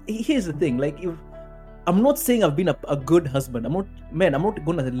 Like, here's the thing: like, if I'm not saying I've been a good husband, I'm not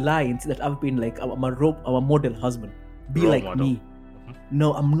gonna lie and say that I've been like I'm a model husband. Be Role like model. me.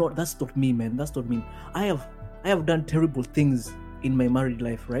 No, I'm not. That's not me, man. That's not me. I have done terrible things in my married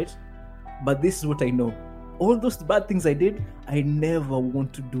life, right? But this is what I know. All those bad things I did, I never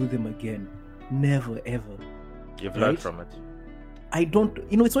want to do them again. Never, ever. You've Right? learned from it. I don't,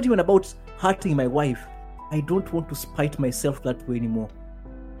 it's not even about hurting my wife. I don't want to spite myself that way anymore.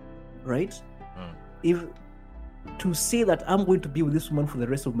 Right? If to say that I'm going to be with this woman for the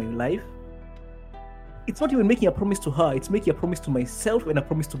rest of my life, it's not even making a promise to her, it's making a promise to myself and a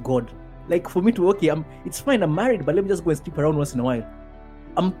promise to God. Like, for me to, it's fine, I'm married, but let me just go and sleep around once in a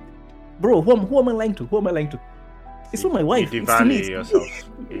while. Bro, who am I lying to? Who am I lying to? It's not my wife. You It's to me. devalue yourself.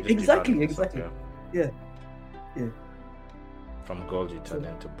 You just Exactly, devalue yourself, exactly. yeah. Yeah. From gold, you turn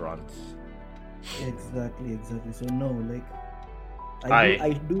into bronze. Exactly. So no, like, I-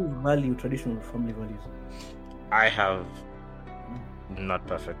 I do value traditional family values. I have not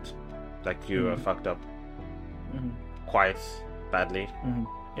perfect. Like you are fucked up quite badly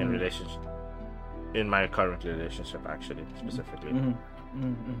in relationship. In my current relationship, actually, specifically.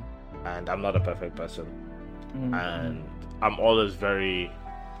 And I'm not a perfect person. And I'm always very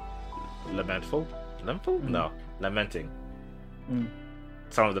lamenting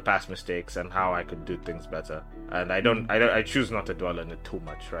some of the past mistakes and how I could do things better. And I choose not to dwell on it too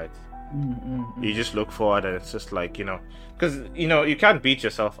much, right? You just look forward, and it's just like, because you can't beat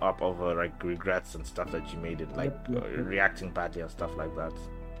yourself up over like regrets and stuff that you made in like Yep. reacting badly and stuff like that.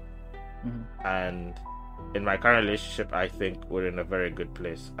 And in my current relationship, I think we're in a very good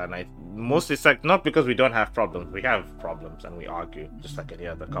place, and mostly it's like not because we don't have problems. We have problems and we argue just like any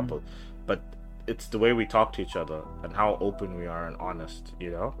other couple, but it's the way we talk to each other and how open we are and honest,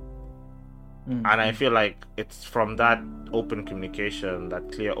 And I feel like it's from that open communication,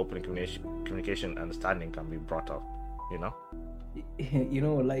 that clear open communication, understanding can be brought up,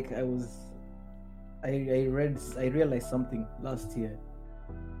 Like I realized something last year.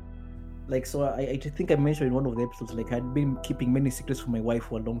 Like, so I think I mentioned in one of the episodes, like, I'd been keeping many secrets from my wife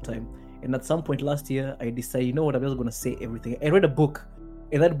for a long time. And at some point last year, I decided, you know what, I'm just going to say everything. I read a book,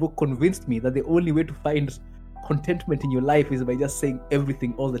 and that book convinced me that the only way to find contentment in your life is by just saying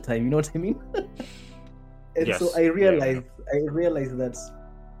everything all the time. You know what I mean? And Yes. so I realized that,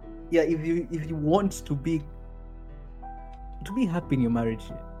 if you want to be happy in your marriage,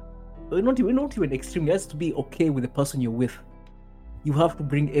 not even extremely, just to be okay with the person you're with, you have to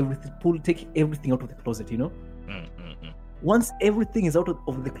bring take everything out of the closet, Once everything is out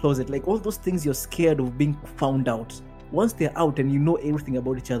of the closet, like all those things you're scared of being found out, once they're out and you know everything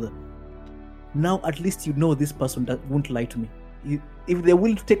about each other, now at least you know this person that won't lie to me. If they're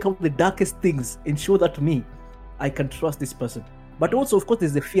willing to take out the darkest things and show that to me, I can trust this person. But also, of course,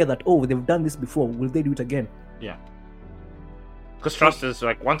 there's the fear that, they've done this before, will they do it again? Yeah. Because trust is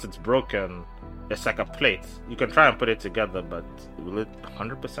like, once it's broken, it's like a plate. You can try and put it together, but will it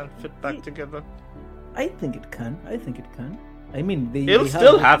 100% fit back together? I think it can. I mean, It'll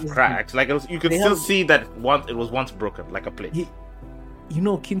still have cracks. Like, you can still see that it was once broken, like a plate. You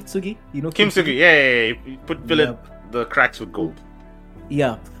know Kintsugi? Kintsugi, yeah. You fill it the cracks with gold.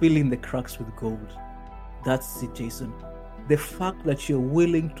 Yeah, fill in the cracks with gold. That's it, Jason. The fact that you're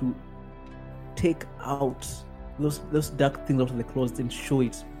willing to take out those dark things out of the closet and show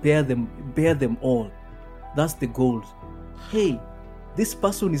it, bear them all. That's the gold. Hey, this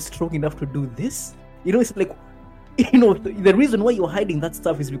person is strong enough to do this. It's like, the reason why you're hiding that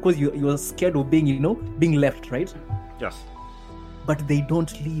stuff is because you're scared of being left, right? Yes. But they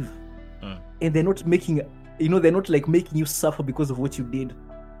don't leave, and they're not making, they're not like making you suffer because of what you did.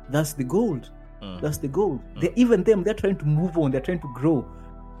 That's the gold. That's the gold. They're trying to move on. They're trying to grow.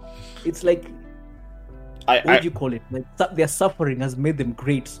 It's like, what do you call it? Like, their suffering has made them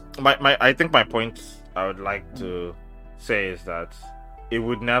great. I think my point I would like to say is that it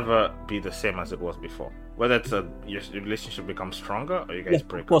would never be the same as it was before. Whether it's your relationship becomes stronger or you guys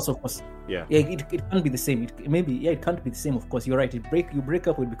break up. Of course. Yeah. Yeah, it can't be the same. It can't be the same. Of course, you're right. You break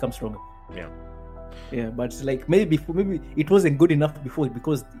up, it becomes stronger. Yeah. Yeah, but like maybe it wasn't good enough before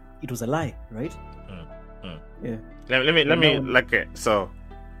because it was a lie, right? Yeah. Let me now- like okay, so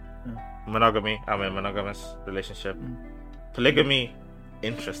monogamy. I'm in a monogamous relationship. Polygamy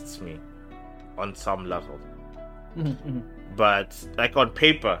interests me on some level. But like on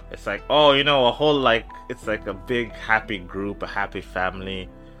paper, it's like, oh, you know, a whole like it's like a big happy group, a happy family,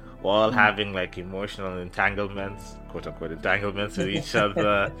 we're all having like emotional entanglements, quote unquote entanglements with each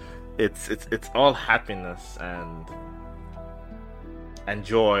other. It's all happiness and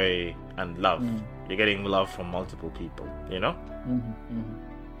joy and love. You're getting love from multiple people, you know?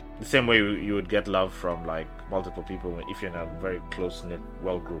 The same way you would get love from like multiple people if you're in a very close knit,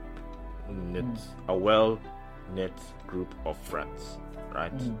 a well knit group of friends,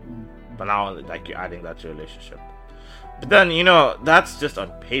 right? But now like you're adding that to your relationship. But then, you know, that's just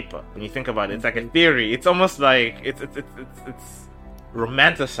on paper. When you think about it, it's like a theory. It's almost like it's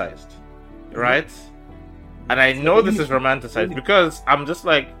romanticized, right? And I know this is romanticized because I'm just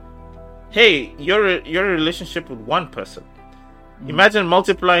like, hey, you're a relationship with one person. Imagine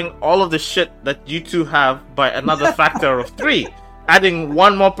multiplying all of the shit that you two have by another factor of 3. Adding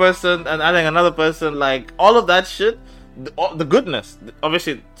one more person and adding another person, like all of that shit, the goodness,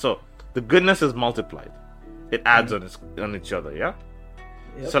 obviously. So the goodness is multiplied; it adds on each other. Yeah.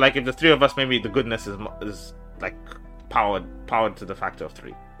 Yep. So like if the 3 of us, maybe the goodness is like powered to the factor of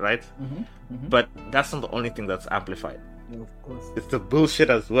 3, right? But that's not the only thing that's amplified. Yeah, of course. It's the bullshit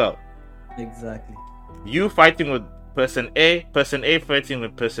as well. Exactly. You fighting with person A fighting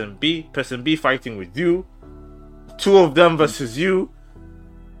with person B fighting with you. 2 of them versus you,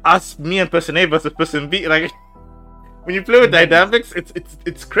 me and person A versus person B. Like when you play with dynamics,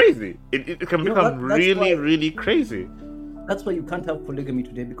 it's crazy. It can become really crazy. That's why you can't have polygamy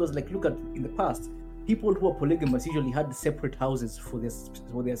today, because like look at in the past, people who are polygamous usually had separate houses for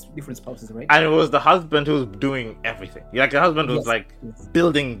their different spouses, right? And it was the husband who was doing everything. Like the husband was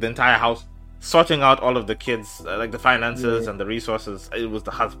building the entire house, sorting out all of the kids, like the finances and the resources. It was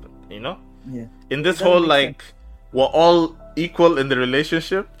the husband, you know. Yeah. In this whole like. We're all equal in the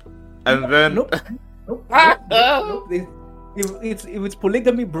relationship, and then Nope. If it's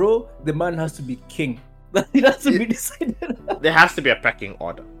polygamy, bro, the man has to be king. It has to be decided. There has to be a pecking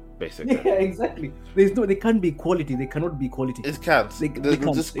order, basically. Yeah, exactly. They can't be equality. They cannot be equality. It can't. They They'll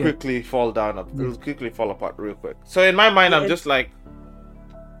can't, just quickly fall down. They'll quickly fall apart real quick. So in my mind, I'm just like,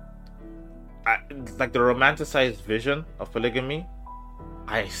 like the romanticized vision of polygamy.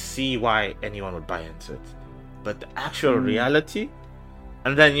 I see why anyone would buy into it. But the actual reality,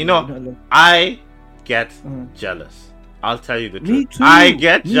 and then you know, I get jealous. I'll tell you the truth. I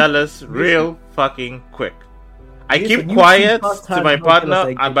get jealous real fucking quick. I keep quiet to my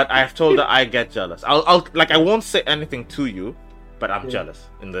partner, but I've told her I get jealous. I'll like I won't say anything to you, but I'm jealous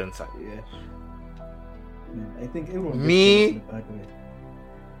in the inside. Yeah. I think everyone Me,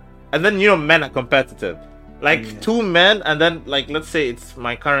 and then you know, men are competitive. Like 2 men, and then like let's say it's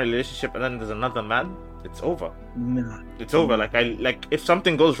my current relationship, and then there's another man. It's over. Nah. It's over. Like if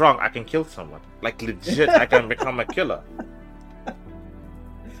something goes wrong, I can kill someone. Like legit, I can become a killer.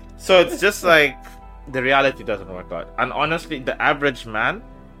 So it's just like the reality doesn't work out. And honestly, the average man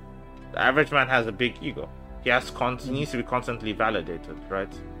has a big ego. He needs to be constantly validated,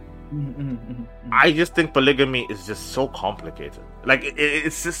 right? I just think polygamy is just so complicated. Like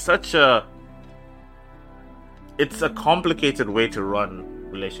it's just such a. It's a complicated way to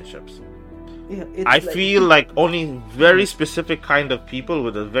run relationships. Yeah, I feel like only very specific kind of people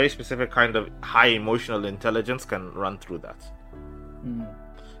with a very specific kind of high emotional intelligence can run through that.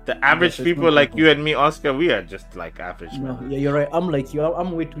 The average people like you and me, Oscar, we are just like average. No, yeah, you're right. I'm like you.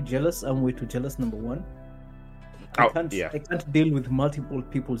 I'm way too jealous. Number one. I can't deal with multiple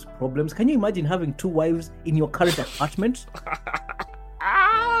people's problems. Can you imagine having 2 wives in your current apartment?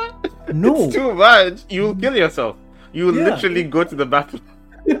 No, it's too much. You will kill yourself. You will literally go to the bathroom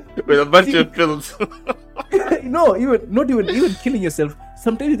with a bunch of pills. No, not even killing yourself.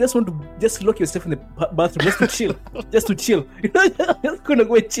 Sometimes you just want to just lock yourself in the bathroom just to chill. You know, just gonna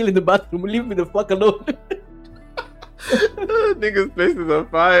go and chill in the bathroom. Leave me the fuck alone. Nigga's place is on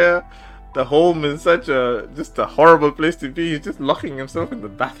fire. The home is such a horrible place to be. He's just locking himself in the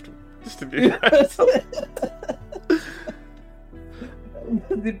bathroom just to be by himself.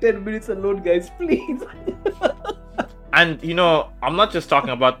 The 10 minutes alone, guys, please. And you know, I'm not just talking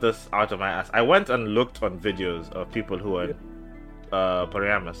about this out of my ass. I went and looked on videos of people who are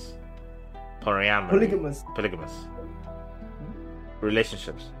polygamous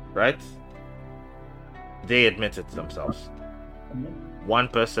relationships, right? They admit it themselves. One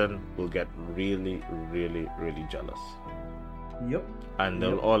person will get really, really, really jealous. Yep. And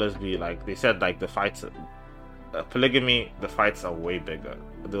there'll always be like they said, like the fights. Polygamy, the fights are way bigger.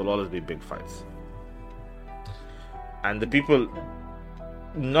 There will always be big fights. And the people,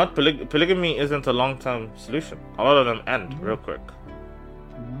 not polygamy isn't a long-term solution. A lot of them end real quick.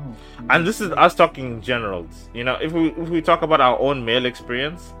 No. And this is us talking in generals. You know, if we talk about our own male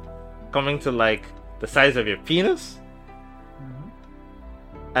experience, coming to like the size of your penis,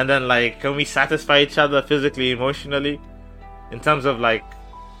 and then like, can we satisfy each other physically, emotionally, in terms of like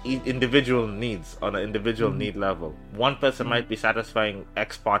individual needs on an individual need level? One person might be satisfying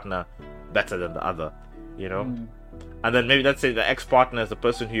ex-partner better than the other, you know. And then maybe let's say the ex-partner is the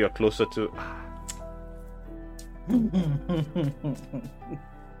person who you're closer to.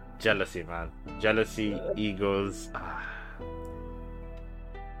 Jealousy, man. Jealousy, egos.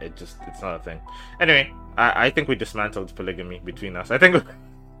 It's not a thing. Anyway, I think we dismantled polygamy between us. I think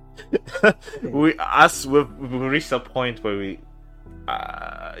we've reached a point where we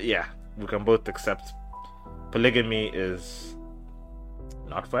can both accept polygamy is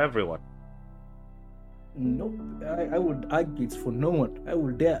not for everyone. Nope. I would argue it's for no one. I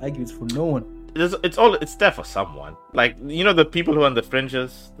would dare argue it's for no one. It's there for someone. Like, you know, the people who are on the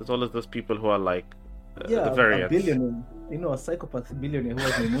fringes. There's always those people who are like the variants. A billionaire. You know, a psychopath billionaire who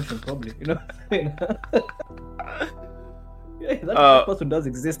has an emotion problem. You know. That person does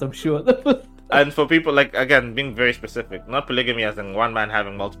exist, I'm sure. And for people, like, again, being very specific, not polygamy as in one man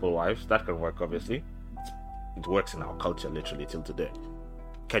having multiple wives. That can work, obviously. It works in our culture, literally, till today.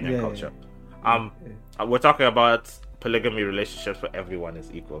 Kenyan culture. We're talking about polygamy relationships where everyone is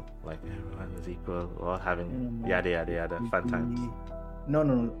equal. Like, everyone is equal, all having yada yada yada, fun times. No.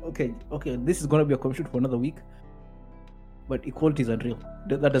 Okay. This is gonna be a conversation for another week. But equality is unreal.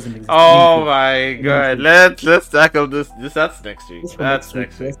 That doesn't exist. Oh my god! Let's tackle this. That's next week. That's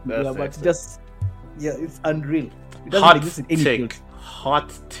next week. It's unreal. It doesn't exist in any field.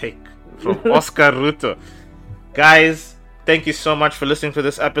 Hot take from Oscar Ruto. Guys, thank you so much for listening to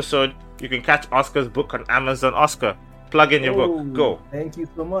this episode. You can catch Oscar's book on Amazon. Oscar, plug in your book. Go. Thank you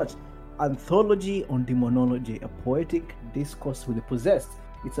so much. Anthology on Demonology, a poetic discourse with the possessed.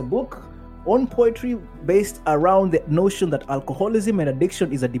 It's a book on poetry based around the notion that alcoholism and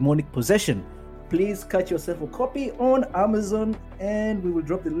addiction is a demonic possession. Please catch yourself a copy on Amazon, and we will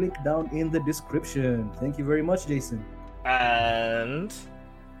drop the link down in the description. Thank you very much, Jason. And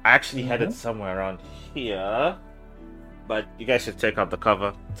I actually had it somewhere around here, but you guys should check out the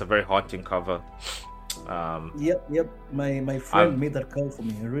cover. It's a very haunting cover. Yep. My friend made that cover for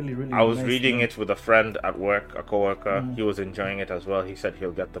me. Really. I was reading it with a friend at work, a coworker. He was enjoying it as well. He said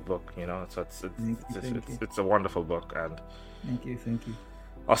he'll get the book. You know, so it's a wonderful book, and thank you.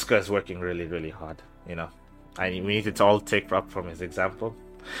 Oscar is working really hard. You know, we need to all take up from his example.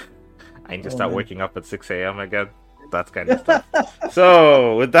 I need to start waking up at 6 a.m. again. That kind of stuff.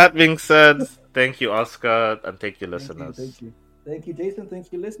 So, with that being said, thank you, Oscar, and thank you, listeners. Thank you, Jason.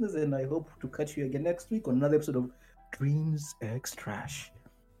 Thank you, listeners. And I hope to catch you again next week on another episode of Dreams X Trash.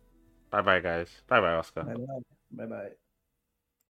 Bye-bye, guys. Bye-bye, Oscar. Bye-bye.